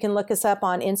 You can look us up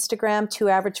on Instagram, Two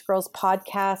Average Girls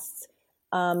Podcasts.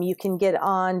 You can get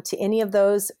on to any of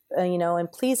those,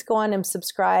 and please go on and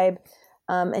subscribe.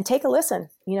 And take a listen.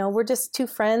 We're just two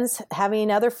friends having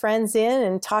other friends in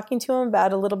and talking to them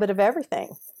about a little bit of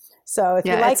everything. So if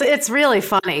you like it's really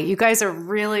funny. You guys are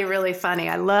really, really funny.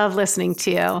 I love listening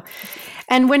to you.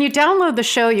 And when you download the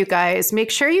show, you guys,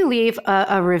 make sure you leave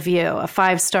a review, a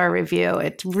 5-star review.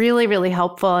 It's really, really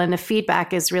helpful. And the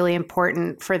feedback is really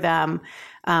important for them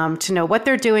to know what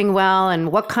they're doing well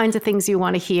and what kinds of things you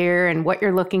want to hear and what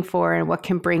you're looking for and what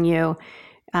can bring you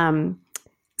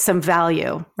some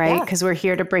value, right? Because we're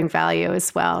here to bring value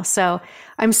as well. So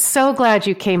I'm so glad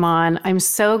you came on. I'm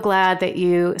so glad that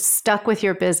you stuck with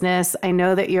your business. I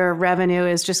know that your revenue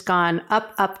has just gone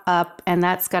up, up, up, and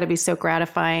that's got to be so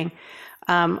gratifying.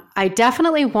 I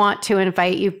definitely want to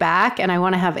invite you back, and I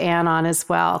want to have Anne on as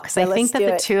well, because I think that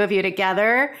the two of you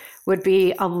together would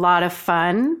be a lot of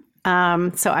fun.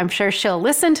 So I'm sure she'll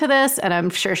listen to this, and I'm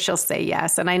sure she'll say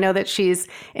yes. And I know that she's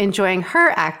enjoying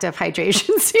her active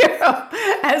hydration serum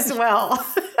as well.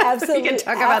 Absolutely. We can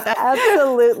talk about that.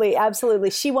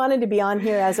 Absolutely. She wanted to be on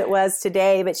here as it was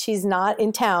today, but she's not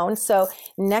in town. So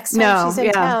next time she's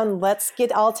in town, let's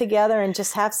get all together and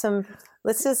just have some,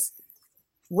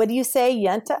 what do you say?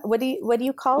 Yenta? What do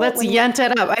you call it? Let's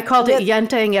yenta it up. I called it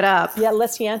yenting it up. Yeah,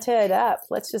 let's yenta it up.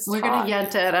 Let's just We're going to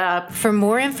yenta it up. For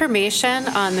more information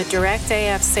on the Direct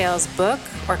AF Sales book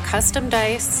or custom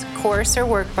dice, course, or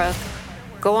workbook,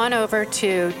 go on over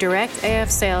to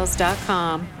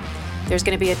directafsales.com. There's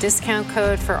going to be a discount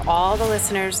code for all the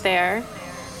listeners there.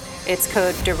 It's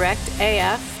code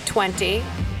DIRECTAF20.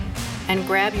 And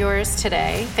grab yours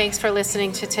today. Thanks for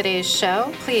listening to today's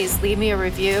show. Please leave me a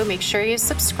review. Make sure you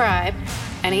subscribe.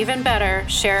 And even better,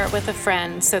 share it with a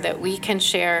friend so that we can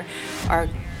share our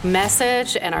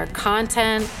message and our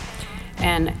content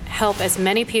and help as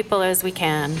many people as we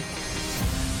can.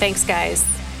 Thanks, guys.